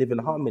us to live in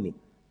harmony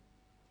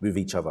with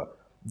each other.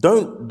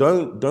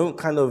 Don't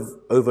kind of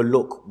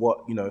overlook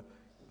what,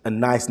 a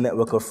nice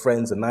network of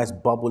friends, a nice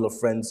bubble of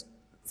friends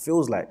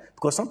feels like.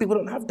 Because some people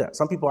don't have that.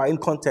 Some people are in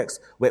contexts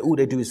where all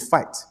they do is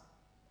fight.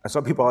 And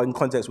some people are in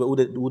contexts where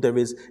all there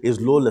is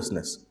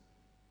lawlessness.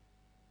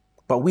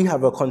 But we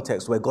have a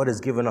context where God has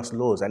given us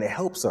laws and it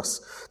helps us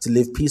to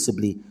live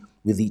peaceably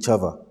with each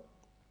other.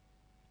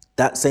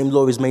 That same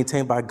law is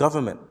maintained by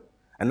government.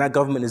 And that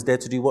government is there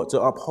to do what?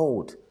 To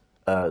uphold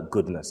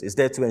goodness. It's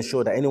there to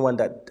ensure that anyone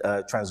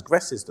that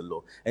transgresses the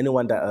law,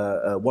 anyone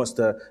that wants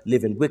to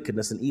live in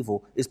wickedness and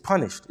evil is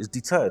punished, is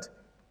deterred.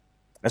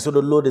 And so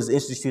the Lord has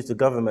instituted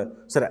government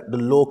so that the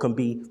law can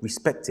be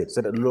respected,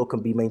 so that the law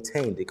can be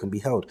maintained, it can be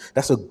held.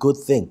 That's a good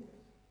thing.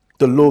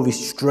 The law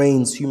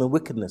restrains human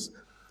wickedness.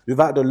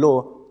 Without the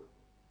law,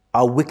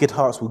 our wicked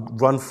hearts will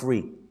run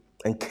free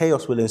and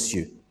chaos will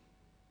ensue.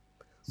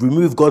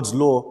 Remove God's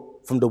law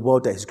from the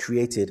world that He's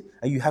created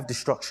and you have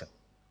destruction.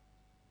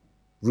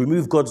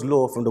 Remove God's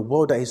law from the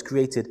world that He's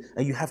created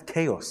and you have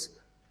chaos.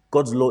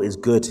 God's law is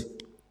good.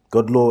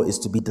 God's law is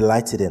to be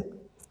delighted in.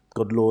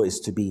 God's law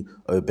is to be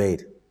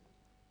obeyed.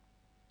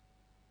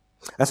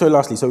 And so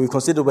lastly, we've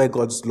considered where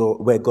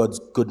God's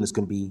goodness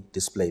can be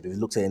displayed. We've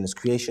looked at it in His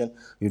creation,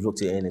 we've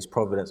looked at it in His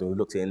providence, and we've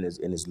looked at it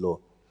in His law.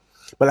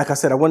 But like I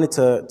said, I wanted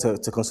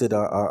to consider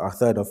our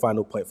third and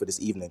final point for this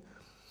evening.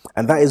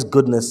 And that is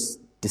goodness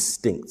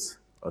distinct.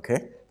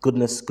 Okay?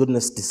 Goodness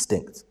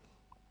distinct.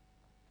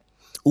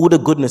 All the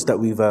goodness that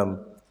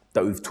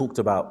we've talked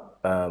about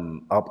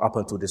up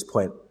until this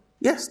point,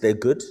 yes, they're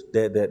good.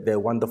 They're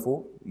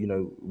wonderful.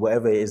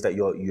 Whatever it is that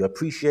you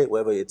appreciate,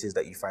 whatever it is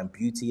that you find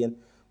beauty in,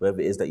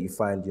 whatever it is that you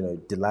find,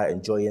 delight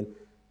and joy in,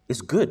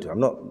 it's good.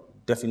 I'm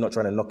definitely not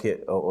trying to knock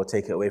it or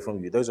take it away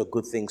from you. Those are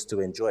good things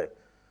to enjoy.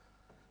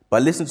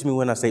 But listen to me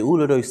when I say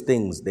all of those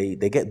things, they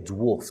get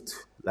dwarfed,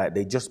 like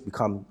they just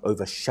become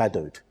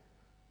overshadowed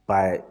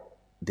by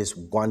this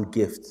one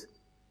gift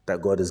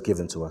that God has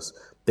given to us.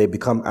 They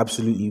become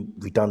absolutely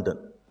redundant,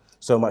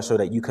 so much so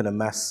that you can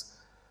amass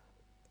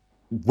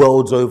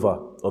worlds over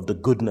of the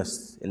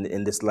goodness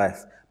in this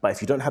life. But if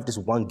you don't have this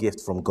one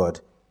gift from God,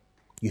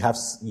 you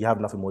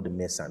have nothing more than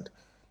mere sand.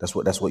 That's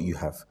what you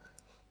have.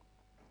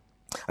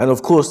 And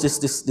of course,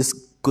 this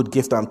good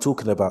gift that I'm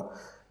talking about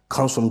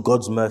comes from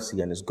God's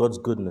mercy and it's God's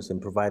goodness in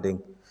providing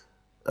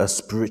a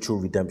spiritual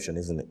redemption,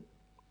 isn't it?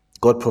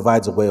 God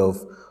provides a way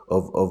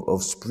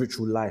of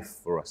spiritual life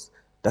for us.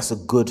 That's the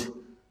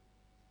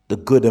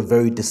good and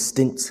very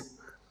distinct,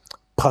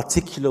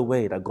 particular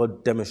way that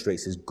God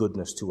demonstrates His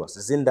goodness to us.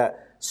 It's in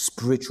that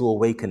spiritual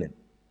awakening.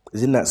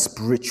 It's in that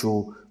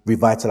spiritual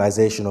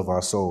revitalization of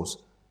our souls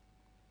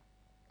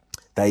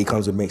that He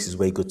comes and makes His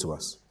way good to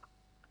us.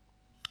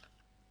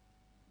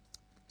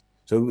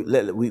 So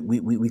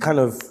we kind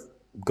of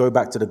go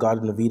back to the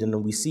Garden of Eden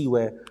and we see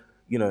where,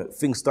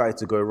 things started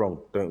to go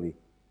wrong, don't we?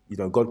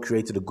 God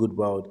created a good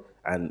world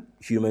and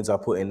humans are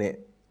put in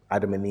it,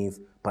 Adam and Eve,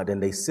 but then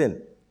they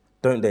sin,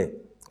 don't they?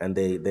 And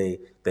they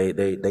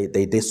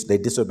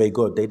disobey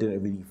God. They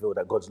didn't really feel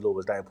that God's law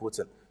was that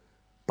important.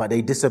 But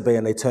they disobey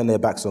and they turn their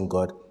backs on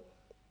God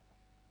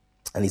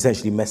and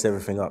essentially mess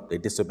everything up. They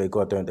disobey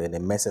God, don't they? And they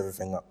mess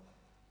everything up.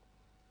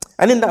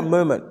 And in that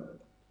moment,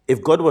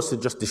 if God was to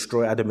just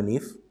destroy Adam and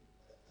Eve,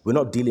 we're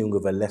not dealing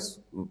with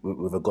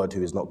a God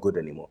who is not good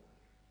anymore.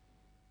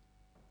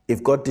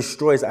 If God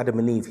destroys Adam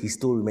and Eve, he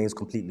still remains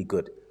completely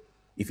good.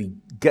 If he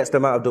gets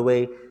them out of the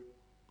way,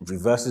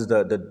 reverses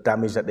the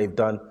damage that they've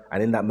done,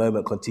 and in that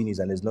moment continues,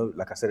 and there's no,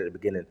 like I said at the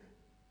beginning,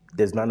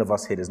 there's none of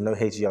us here, there's no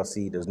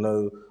HGRC, there's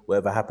no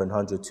whatever happened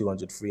 100,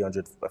 200,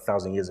 300,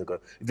 1,000 years ago.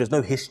 If there's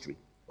no history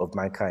of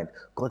mankind,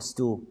 God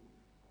still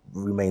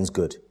remains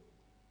good.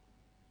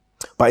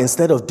 But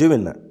instead of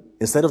doing that,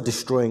 instead of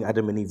destroying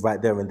Adam and Eve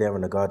right there and there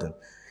in the garden,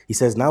 he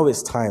says, now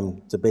it's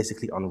time to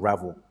basically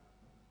unravel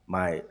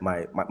my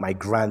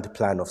grand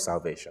plan of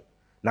salvation.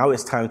 Now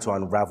it's time to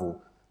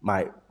unravel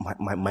my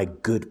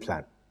good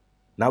plan.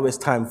 Now it's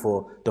time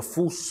for the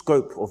full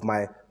scope of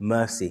my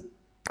mercy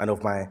and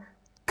of my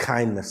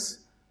kindness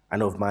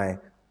and of my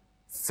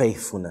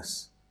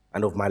faithfulness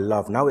and of my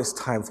love. Now it's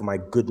time for my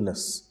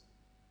goodness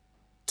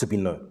to be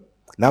known.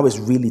 Now it's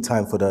really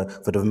time for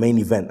the main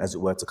event, as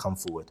it were, to come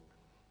forward.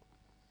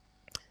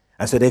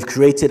 And so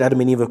Adam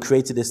and Eve have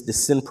created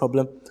this sin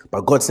problem,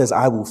 but God says,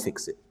 I will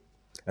fix it.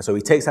 And so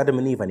he takes Adam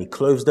and Eve and he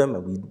clothes them,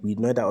 and we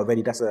know that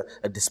already. That's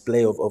a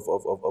display of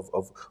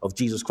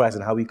Jesus Christ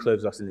and how he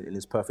clothes us in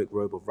his perfect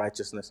robe of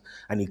righteousness.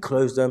 And he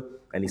clothes them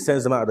and he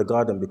sends them out of the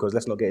garden, because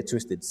let's not get it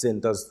twisted, sin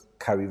does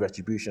carry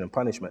retribution and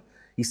punishment.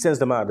 He sends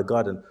them out of the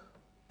garden,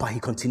 but he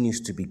continues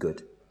to be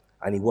good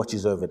and he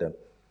watches over them.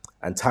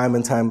 And time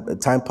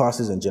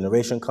passes and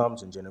generation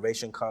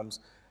comes.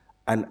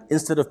 And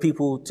instead of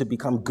people to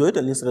become good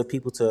and instead of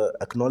people to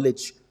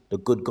acknowledge the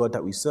good God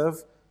that we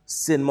serve,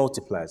 sin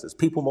multiplies. As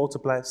people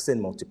multiply,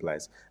 sin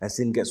multiplies. And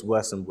sin gets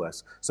worse and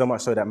worse. So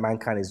much so that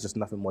mankind is just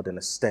nothing more than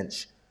a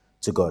stench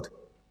to God.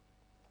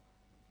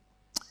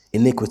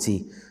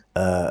 Iniquity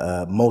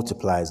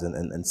multiplies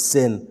and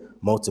sin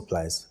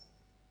multiplies.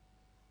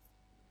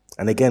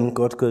 And again,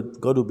 God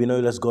would be no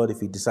less God if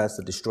he decides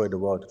to destroy the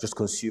world, just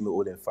consume it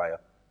all in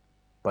fire.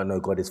 But no,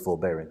 God is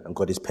forbearing and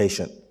God is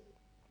patient.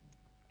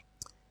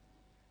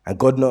 And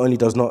God not only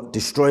does not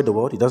destroy the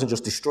world, he doesn't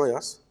just destroy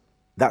us.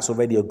 That's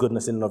already a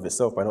goodness in and of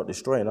itself by not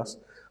destroying us.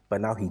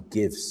 But now he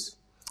gives.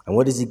 And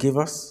what does he give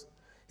us?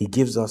 He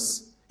gives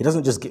us, he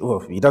doesn't just give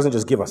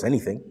us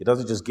anything. He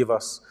doesn't just give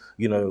us,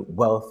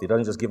 wealth. He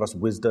doesn't just give us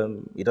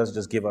wisdom. He doesn't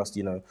just give us,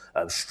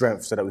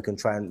 strength so that we can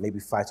try and maybe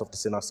fight off the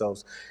sin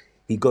ourselves.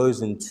 He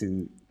goes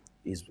into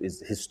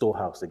his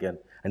storehouse again,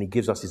 and he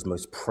gives us his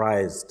most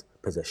prized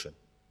possession.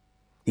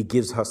 He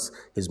gives us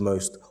his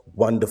most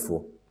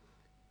wonderful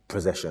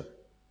possession.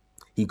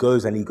 He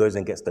goes and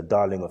gets the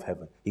darling of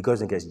heaven. He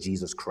goes and gets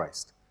Jesus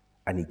Christ,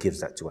 and he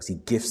gives that to us. He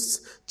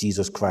gifts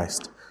Jesus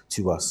Christ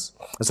to us.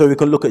 And so we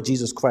can look at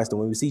Jesus Christ, and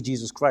when we see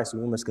Jesus Christ,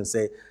 we almost can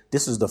say,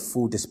 this is the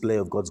full display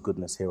of God's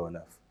goodness here on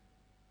earth.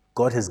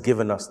 God has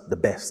given us the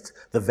best,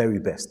 the very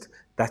best.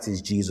 That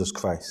is Jesus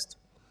Christ.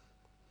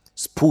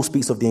 Paul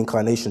speaks of the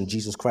incarnation,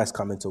 Jesus Christ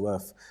coming to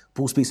earth.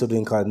 Paul speaks of the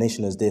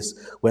incarnation as this: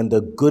 when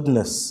the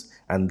goodness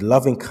and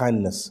loving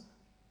kindness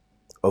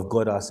of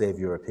God our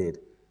Savior appeared.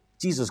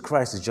 Jesus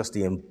Christ is just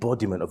the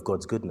embodiment of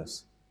God's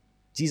goodness.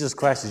 Jesus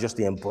Christ is just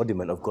the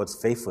embodiment of God's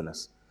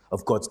faithfulness,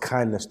 of God's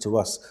kindness to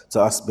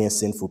us being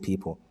sinful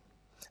people.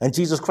 And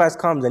Jesus Christ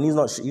comes, and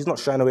he's not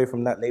shying away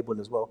from that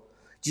label as well.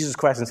 Jesus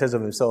Christ says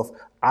of himself,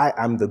 I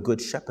am the good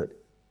shepherd.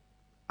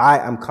 I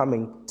am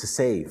coming to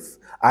save.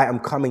 I am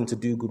coming to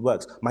do good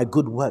works. My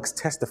good works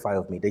testify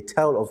of me. They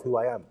tell of who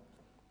I am.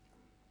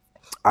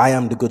 I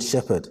am the good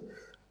shepherd.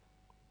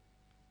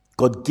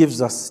 God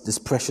gives us this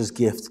precious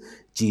gift,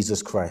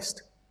 Jesus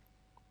Christ.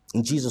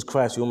 In Jesus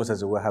Christ, we almost,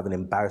 as it were, have an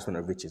embarrassment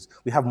of riches.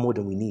 We have more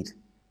than we need.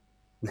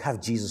 We have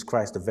Jesus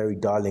Christ, the very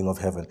darling of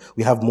heaven.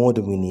 We have more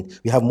than we need.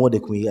 We have more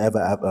than we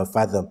ever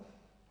fathom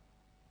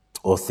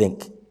or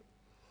think.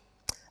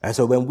 And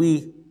so when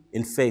we,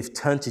 in faith,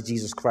 turn to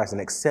Jesus Christ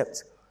and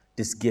accept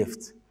this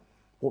gift,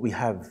 what we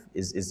have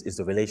is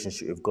the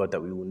relationship with God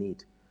that we will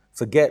need.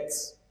 Forget,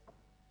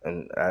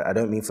 and I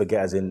don't mean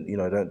forget as in,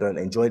 don't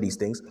enjoy these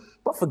things,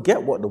 but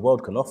forget what the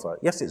world can offer.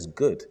 Yes, it's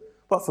good,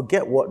 but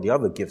forget what the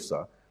other gifts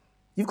are.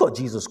 You've got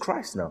Jesus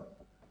Christ now.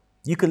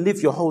 You can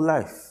live your whole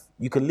life.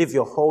 You can live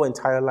your whole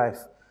entire life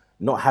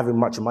not having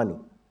much money,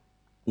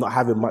 not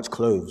having much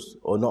clothes,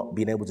 or not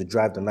being able to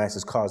drive the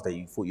nicest cars that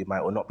you thought you might,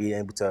 or not being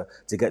able to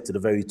get to the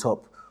very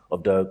top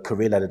of the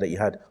career ladder that you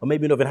had, or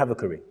maybe not even have a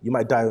career. You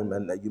might die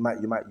and you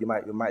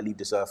might leave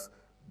this earth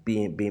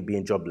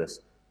being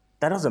jobless.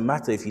 That doesn't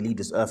matter if you leave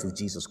this earth with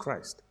Jesus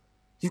Christ.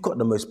 You've got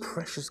the most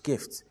precious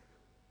gift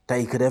that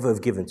he could ever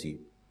have given to you.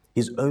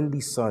 His only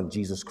son,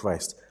 Jesus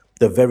Christ,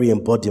 the very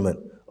embodiment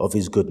of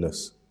his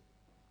goodness.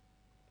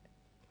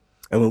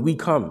 And when we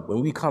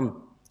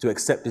come to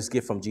accept this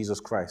gift from Jesus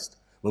Christ.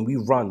 When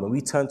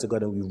we turn to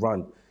God and we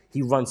run,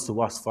 he runs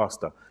to us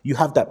faster. You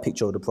have that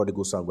picture of the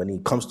prodigal son when he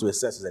comes to his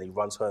senses and he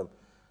runs home.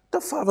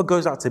 The Father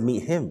goes out to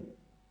meet him.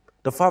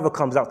 The Father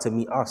comes out to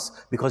meet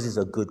us because he's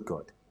a good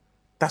God.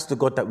 That's the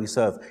God that we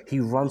serve. He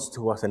runs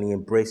to us and he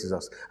embraces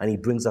us and he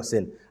brings us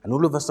in. And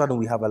all of a sudden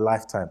we have a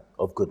lifetime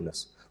of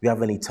goodness. We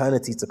have an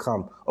eternity to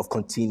come of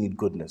continued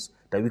goodness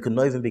that we can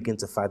not even begin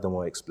to fathom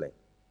or explain.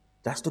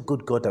 That's the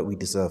good God that we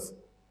deserve.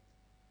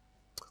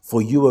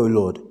 For you, O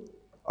Lord,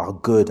 are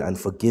good and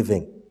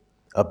forgiving,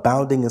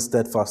 abounding in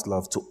steadfast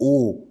love to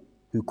all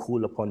who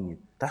call upon you.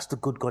 That's the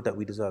good God that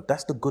we deserve.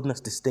 That's the goodness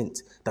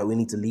distinct that we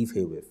need to leave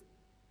here with.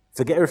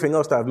 Forget everything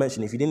else that I've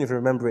mentioned. If you didn't even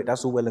remember it,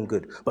 that's all well and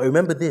good. But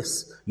remember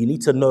this, you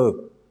need to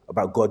know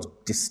about God's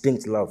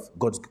distinct love,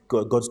 God's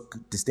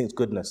distinct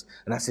goodness,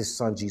 and that's his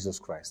son, Jesus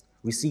Christ.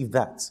 Receive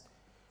that.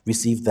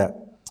 Receive that.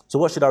 So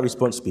what should our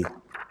response be?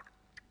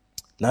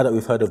 Now that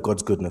we've heard of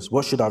God's goodness,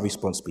 what should our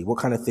response be? What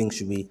kind of things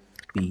should we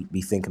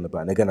be thinking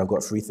about? And again, I've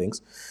got 3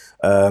 things.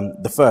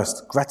 The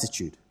first,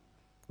 gratitude.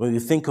 When we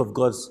think of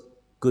God's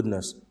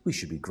goodness, we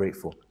should be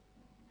grateful.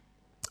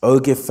 Oh,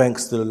 give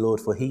thanks to the Lord,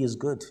 for he is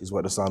good, is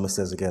what the psalmist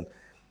says again.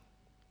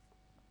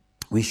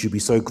 We should be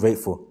so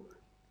grateful.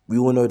 We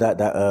all know that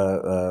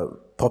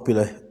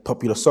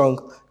popular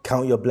song,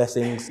 count your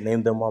blessings,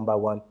 name them one by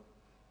one.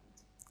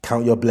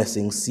 Count your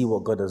blessings, see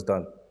what God has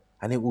done.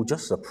 And it will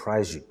just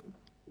surprise you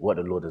what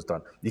the Lord has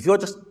done. If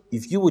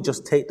you would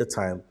just take the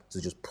time to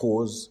just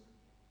pause,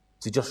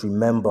 to just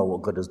remember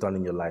what God has done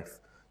in your life.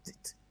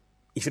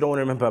 If you don't want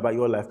to remember about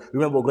your life,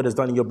 remember what God has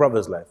done in your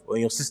brother's life or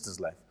in your sister's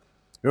life.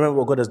 Remember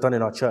what God has done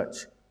in our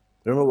church.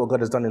 Remember what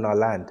God has done in our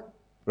land.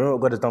 Remember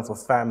what God has done for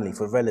family,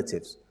 for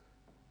relatives.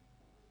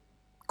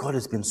 God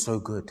has been so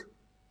good.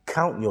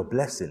 Count your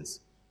blessings,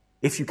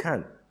 if you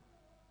can.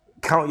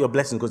 Count your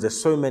blessings, because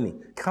there's so many.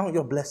 Count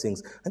your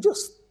blessings and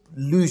just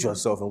lose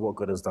yourself in what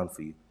God has done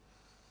for you.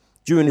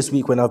 During this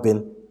week when I've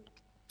been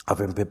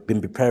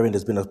preparing,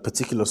 there's been a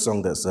particular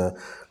song that's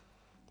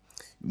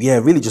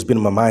really just been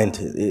in my mind.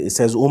 It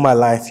says, all my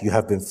life you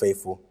have been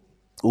faithful.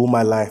 All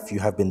my life you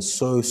have been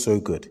so, so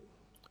good.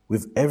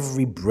 With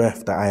every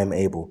breath that I am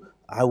able,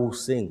 I will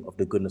sing of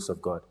the goodness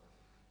of God.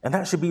 And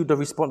that should be the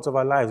response of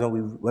our lives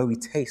when we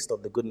taste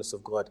of the goodness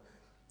of God.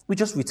 We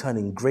just return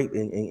in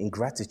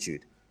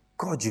gratitude.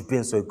 God, you've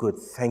been so good.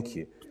 Thank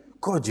you.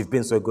 God, you've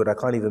been so good. I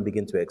can't even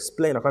begin to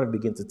explain. I can't even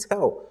begin to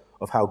tell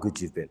of how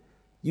good you've been.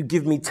 You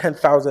give me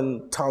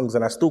 10,000 tongues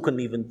and I still couldn't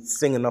even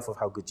sing enough of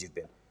how good you've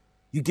been.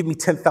 You give me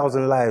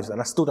 10,000 lives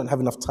and I still don't have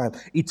enough time.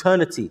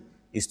 Eternity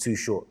is too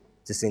short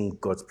to sing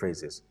God's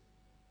praises.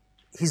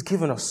 He's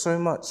given us so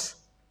much.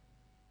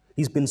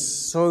 He's been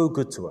so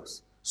good to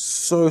us.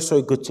 So,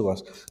 so good to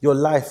us. Your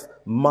life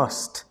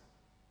must,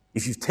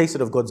 if you've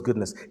tasted of God's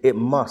goodness, it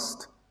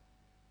must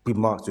be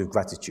marked with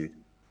gratitude.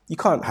 You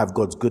can't have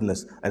God's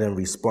goodness and then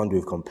respond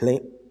with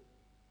complaint.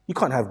 You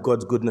can't have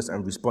God's goodness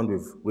and respond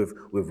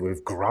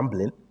with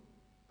grumbling.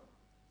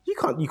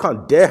 You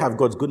can't dare have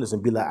God's goodness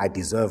and be like, I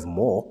deserve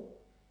more.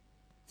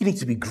 You need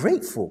to be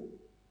grateful.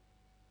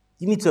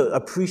 You need to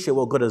appreciate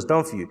what God has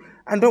done for you.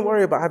 And don't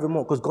worry about having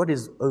more, because God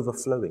is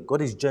overflowing.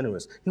 God is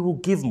generous. He will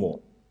give more.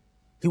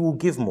 He will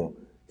give more.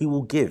 He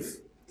will give.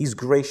 He's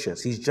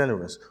gracious. He's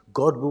generous.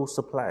 God will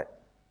supply.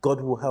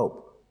 God will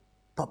help.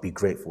 But be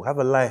grateful. Have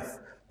a life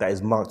that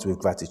is marked with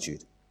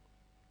gratitude.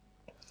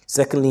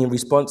 Secondly, in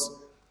response,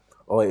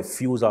 it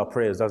fuels our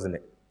prayers, doesn't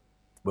it?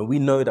 When we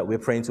know that we're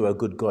praying to a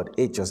good God,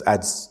 it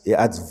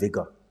adds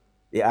vigor.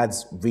 It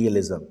adds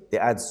realism. It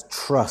adds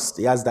trust.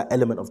 It adds that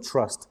element of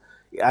trust.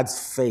 It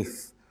adds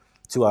faith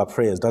to our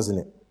prayers, doesn't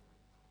it?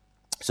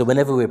 So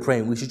whenever we're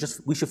praying, we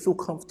should feel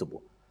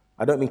comfortable.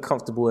 I don't mean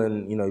comfortable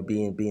in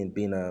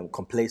being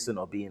complacent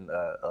or being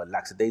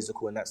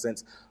lackadaisical in that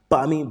sense,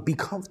 but I mean be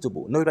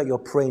comfortable. Know that you're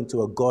praying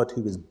to a God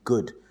who is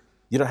good.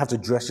 You don't have to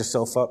dress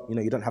yourself up.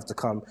 You don't have to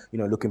come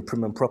looking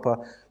prim and proper.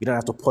 You don't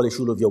have to polish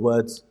all of your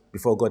words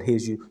before God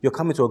hears you. You're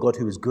coming to a God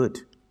who is good.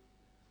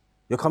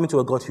 You're coming to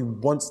a God who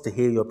wants to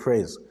hear your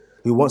prayers,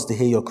 who wants to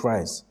hear your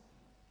cries.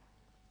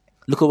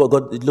 Look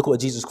at what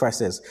Jesus Christ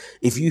says.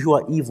 If you who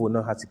are evil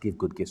know how to give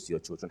good gifts to your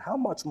children, how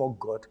much more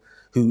God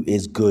who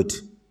is good?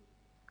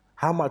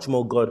 How much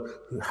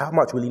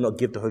will he not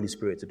give the Holy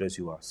Spirit to those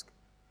who ask?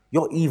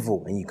 You're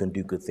evil and you can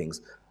do good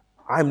things.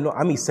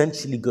 I'm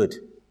essentially good.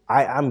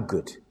 I am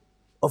good.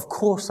 Of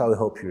course I will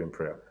help you in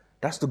prayer.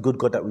 That's the good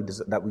God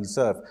that we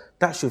serve.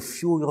 That should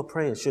fuel your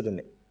prayers, shouldn't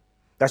it?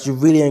 That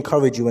should really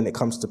encourage you when it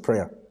comes to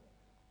prayer.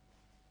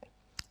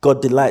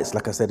 God delights,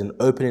 like I said, in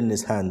opening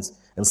his hands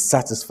and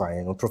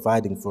satisfying and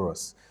providing for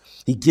us.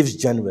 He gives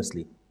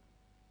generously.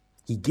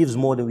 He gives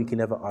more than we can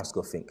ever ask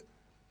or think.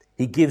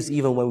 He gives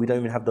even when we don't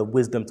even have the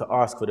wisdom to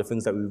ask for the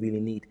things that we really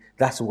need.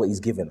 That's what he's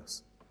given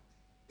us.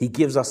 He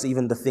gives us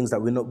even the things that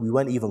we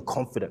weren't even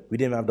confident. We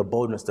didn't have the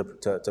boldness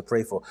to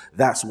pray for.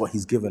 That's what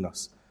he's given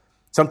us.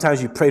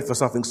 Sometimes you prayed for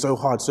something so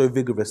hard, so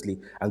vigorously,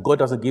 and God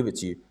doesn't give it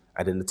to you.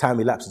 And then the time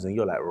elapses and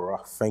you're like,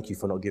 thank you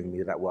for not giving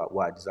me that what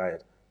I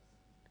desired.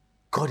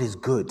 God is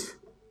good.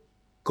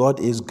 God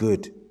is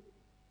good.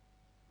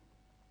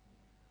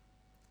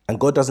 And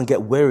God doesn't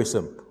get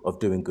wearisome of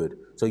doing good.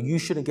 So you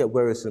shouldn't get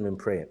wearisome in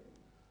praying.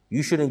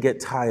 You shouldn't get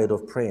tired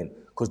of praying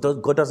because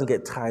God doesn't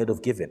get tired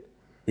of giving.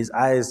 His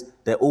eyes,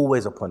 they're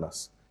always upon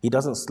us. He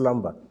doesn't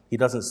slumber. He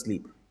doesn't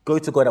sleep. Go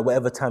to God at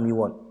whatever time you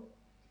want.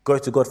 Go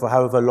to God for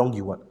however long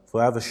you want, for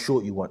however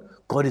short you want.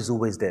 God is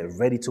always there,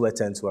 ready to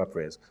attend to our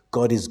prayers.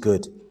 God is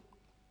good.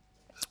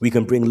 We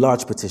can bring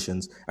large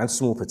petitions and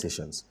small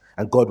petitions,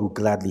 and God will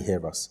gladly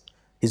hear us.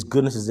 His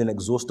goodness is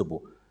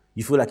inexhaustible.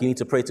 You feel like you need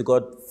to pray to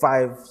God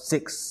 5,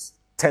 6,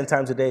 10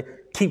 times a day?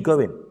 Keep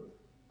going,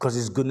 because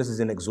his goodness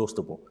is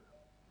inexhaustible.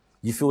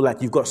 You feel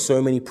like you've got so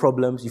many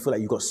problems. You feel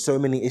like you've got so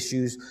many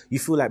issues. You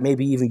feel like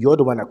maybe even you're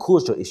the one that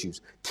caused your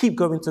issues. Keep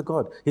going to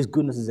God. His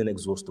goodness is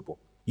inexhaustible.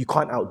 You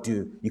can't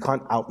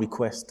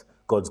out-request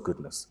God's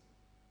goodness.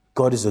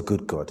 God is a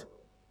good God.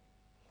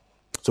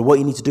 So what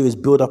you need to do is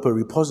build up a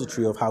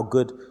repository of how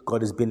good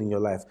God has been in your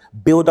life.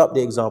 Build up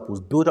the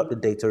examples. Build up the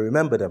data.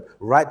 Remember them.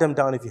 Write them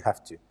down if you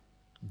have to.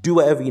 Do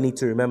whatever you need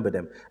to remember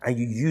them. And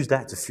you use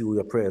that to fuel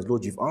your prayers.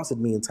 Lord, you've answered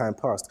me in time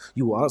past.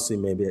 You will answer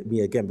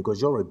me again because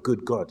you're a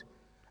good God.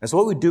 And so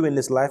what we do in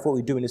this life, what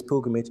we do in this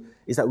pilgrimage,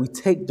 is that we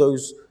take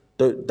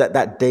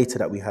that data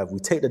that we have, we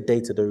take the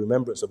data, the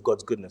remembrance of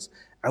God's goodness,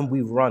 and we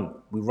run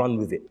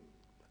with it,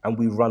 and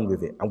we run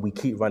with it, and we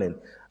keep running.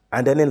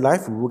 And then in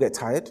life, we will get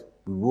tired,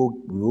 we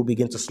will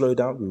begin to slow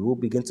down, we will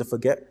begin to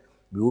forget,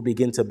 we will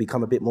begin to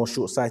become a bit more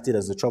short-sighted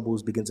as the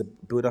troubles begin to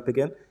build up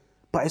again.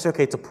 But it's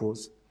okay to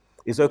pause.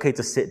 It's okay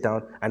to sit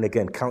down and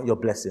again, count your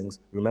blessings,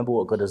 remember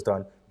what God has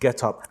done,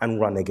 get up and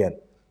run again.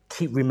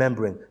 Keep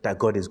remembering that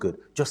God is good.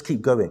 Just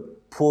keep going.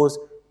 Pause,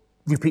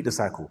 repeat the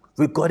cycle.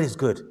 God is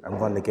good and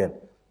run again.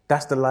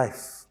 That's the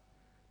life.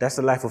 That's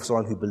the life of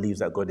someone who believes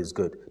that God is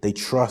good. They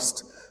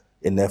trust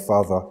in their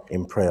Father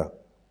in prayer.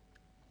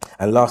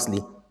 And lastly,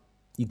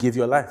 you give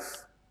your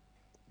life.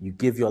 You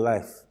give your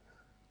life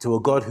to a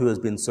God who has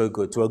been so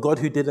good, to a God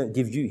who didn't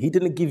give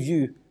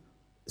you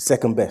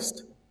second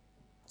best.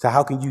 So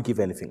how can you give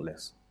anything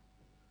less?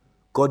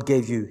 God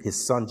gave you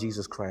his son,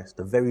 Jesus Christ,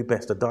 the very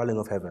best, the darling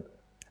of heaven.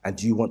 And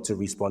do you want to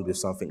respond with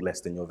something less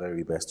than your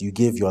very best? You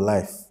give your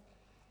life.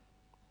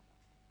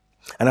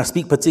 And I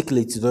speak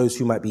particularly to those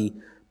who might be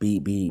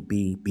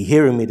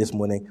hearing me this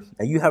morning,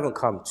 and you haven't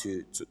come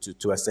to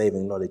a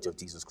saving knowledge of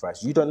Jesus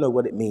Christ. You don't know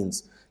what it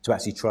means to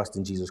actually trust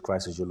in Jesus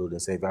Christ as your Lord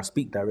and Savior. I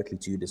speak directly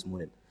to you this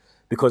morning.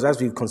 Because as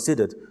we've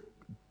considered,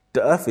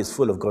 the earth is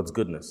full of God's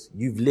goodness.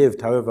 You've lived,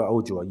 however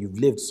old you are, you've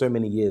lived so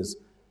many years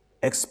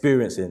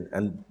experiencing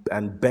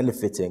and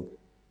benefiting,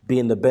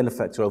 being the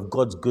benefactor of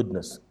God's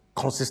goodness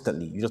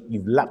consistently.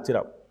 You've lapped it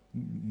up.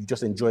 You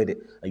just enjoyed it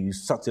and you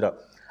sucked it up.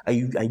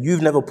 And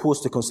you've never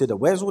paused to consider,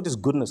 where's all this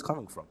goodness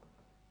coming from?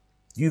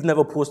 You've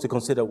never paused to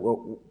consider,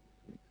 well,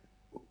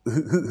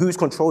 who's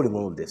controlling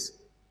all of this?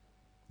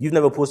 You've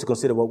never paused to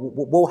consider, well,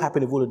 what will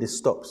happen if all of this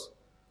stops?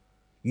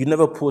 You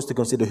never paused to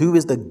consider who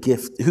is the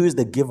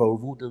giver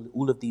of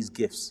all of these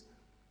gifts.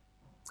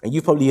 And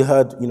you've probably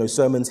heard,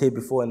 sermons here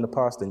before in the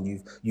past, and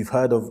you've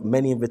heard of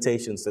many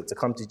invitations to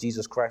come to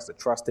Jesus Christ, to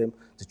trust him,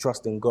 to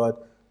trust in God,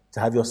 to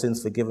have your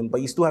sins forgiven,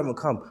 but you still haven't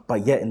come.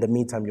 But yet, in the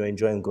meantime, you're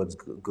enjoying God's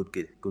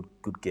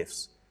good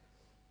gifts.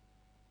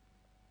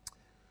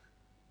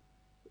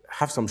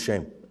 Have some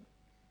shame.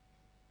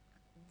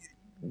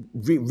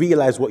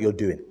 Realize what you're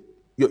doing.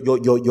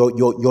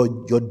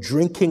 You're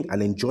drinking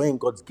and enjoying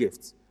God's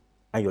gifts,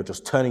 and you're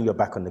just turning your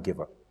back on the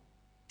giver.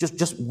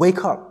 Just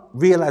wake up.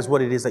 Realize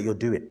what it is that you're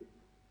doing.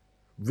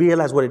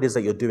 Realize what it is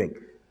that you're doing,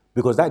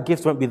 because that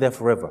gift won't be there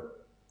forever.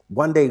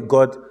 One day,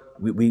 God.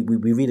 We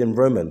read in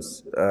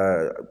Romans,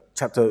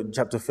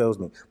 chapter fails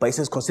me, but it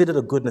says, consider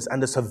the goodness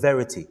and the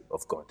severity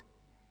of God.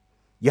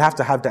 You have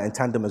to have that in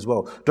tandem as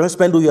well. Don't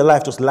spend all your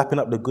life just lapping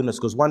up the goodness,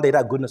 because one day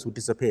that goodness will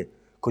disappear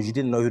because you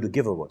didn't know who the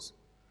giver was.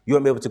 You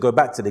won't be able to go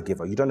back to the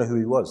giver. You don't know who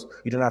he was.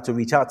 You don't know how to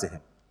reach out to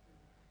him.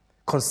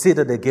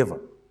 Consider the giver.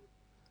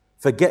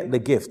 Forget the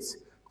gifts,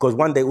 because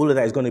one day all of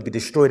that is going to be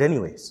destroyed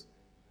anyways.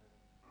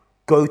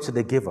 Go to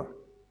the giver.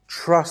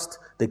 Trust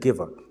the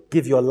giver.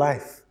 Give your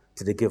life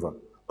to the giver.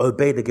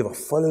 Obey the giver.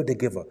 Follow the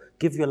giver.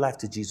 Give your life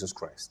to Jesus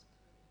Christ.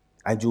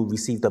 And you'll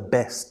receive the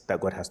best that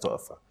God has to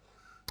offer.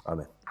 Amen.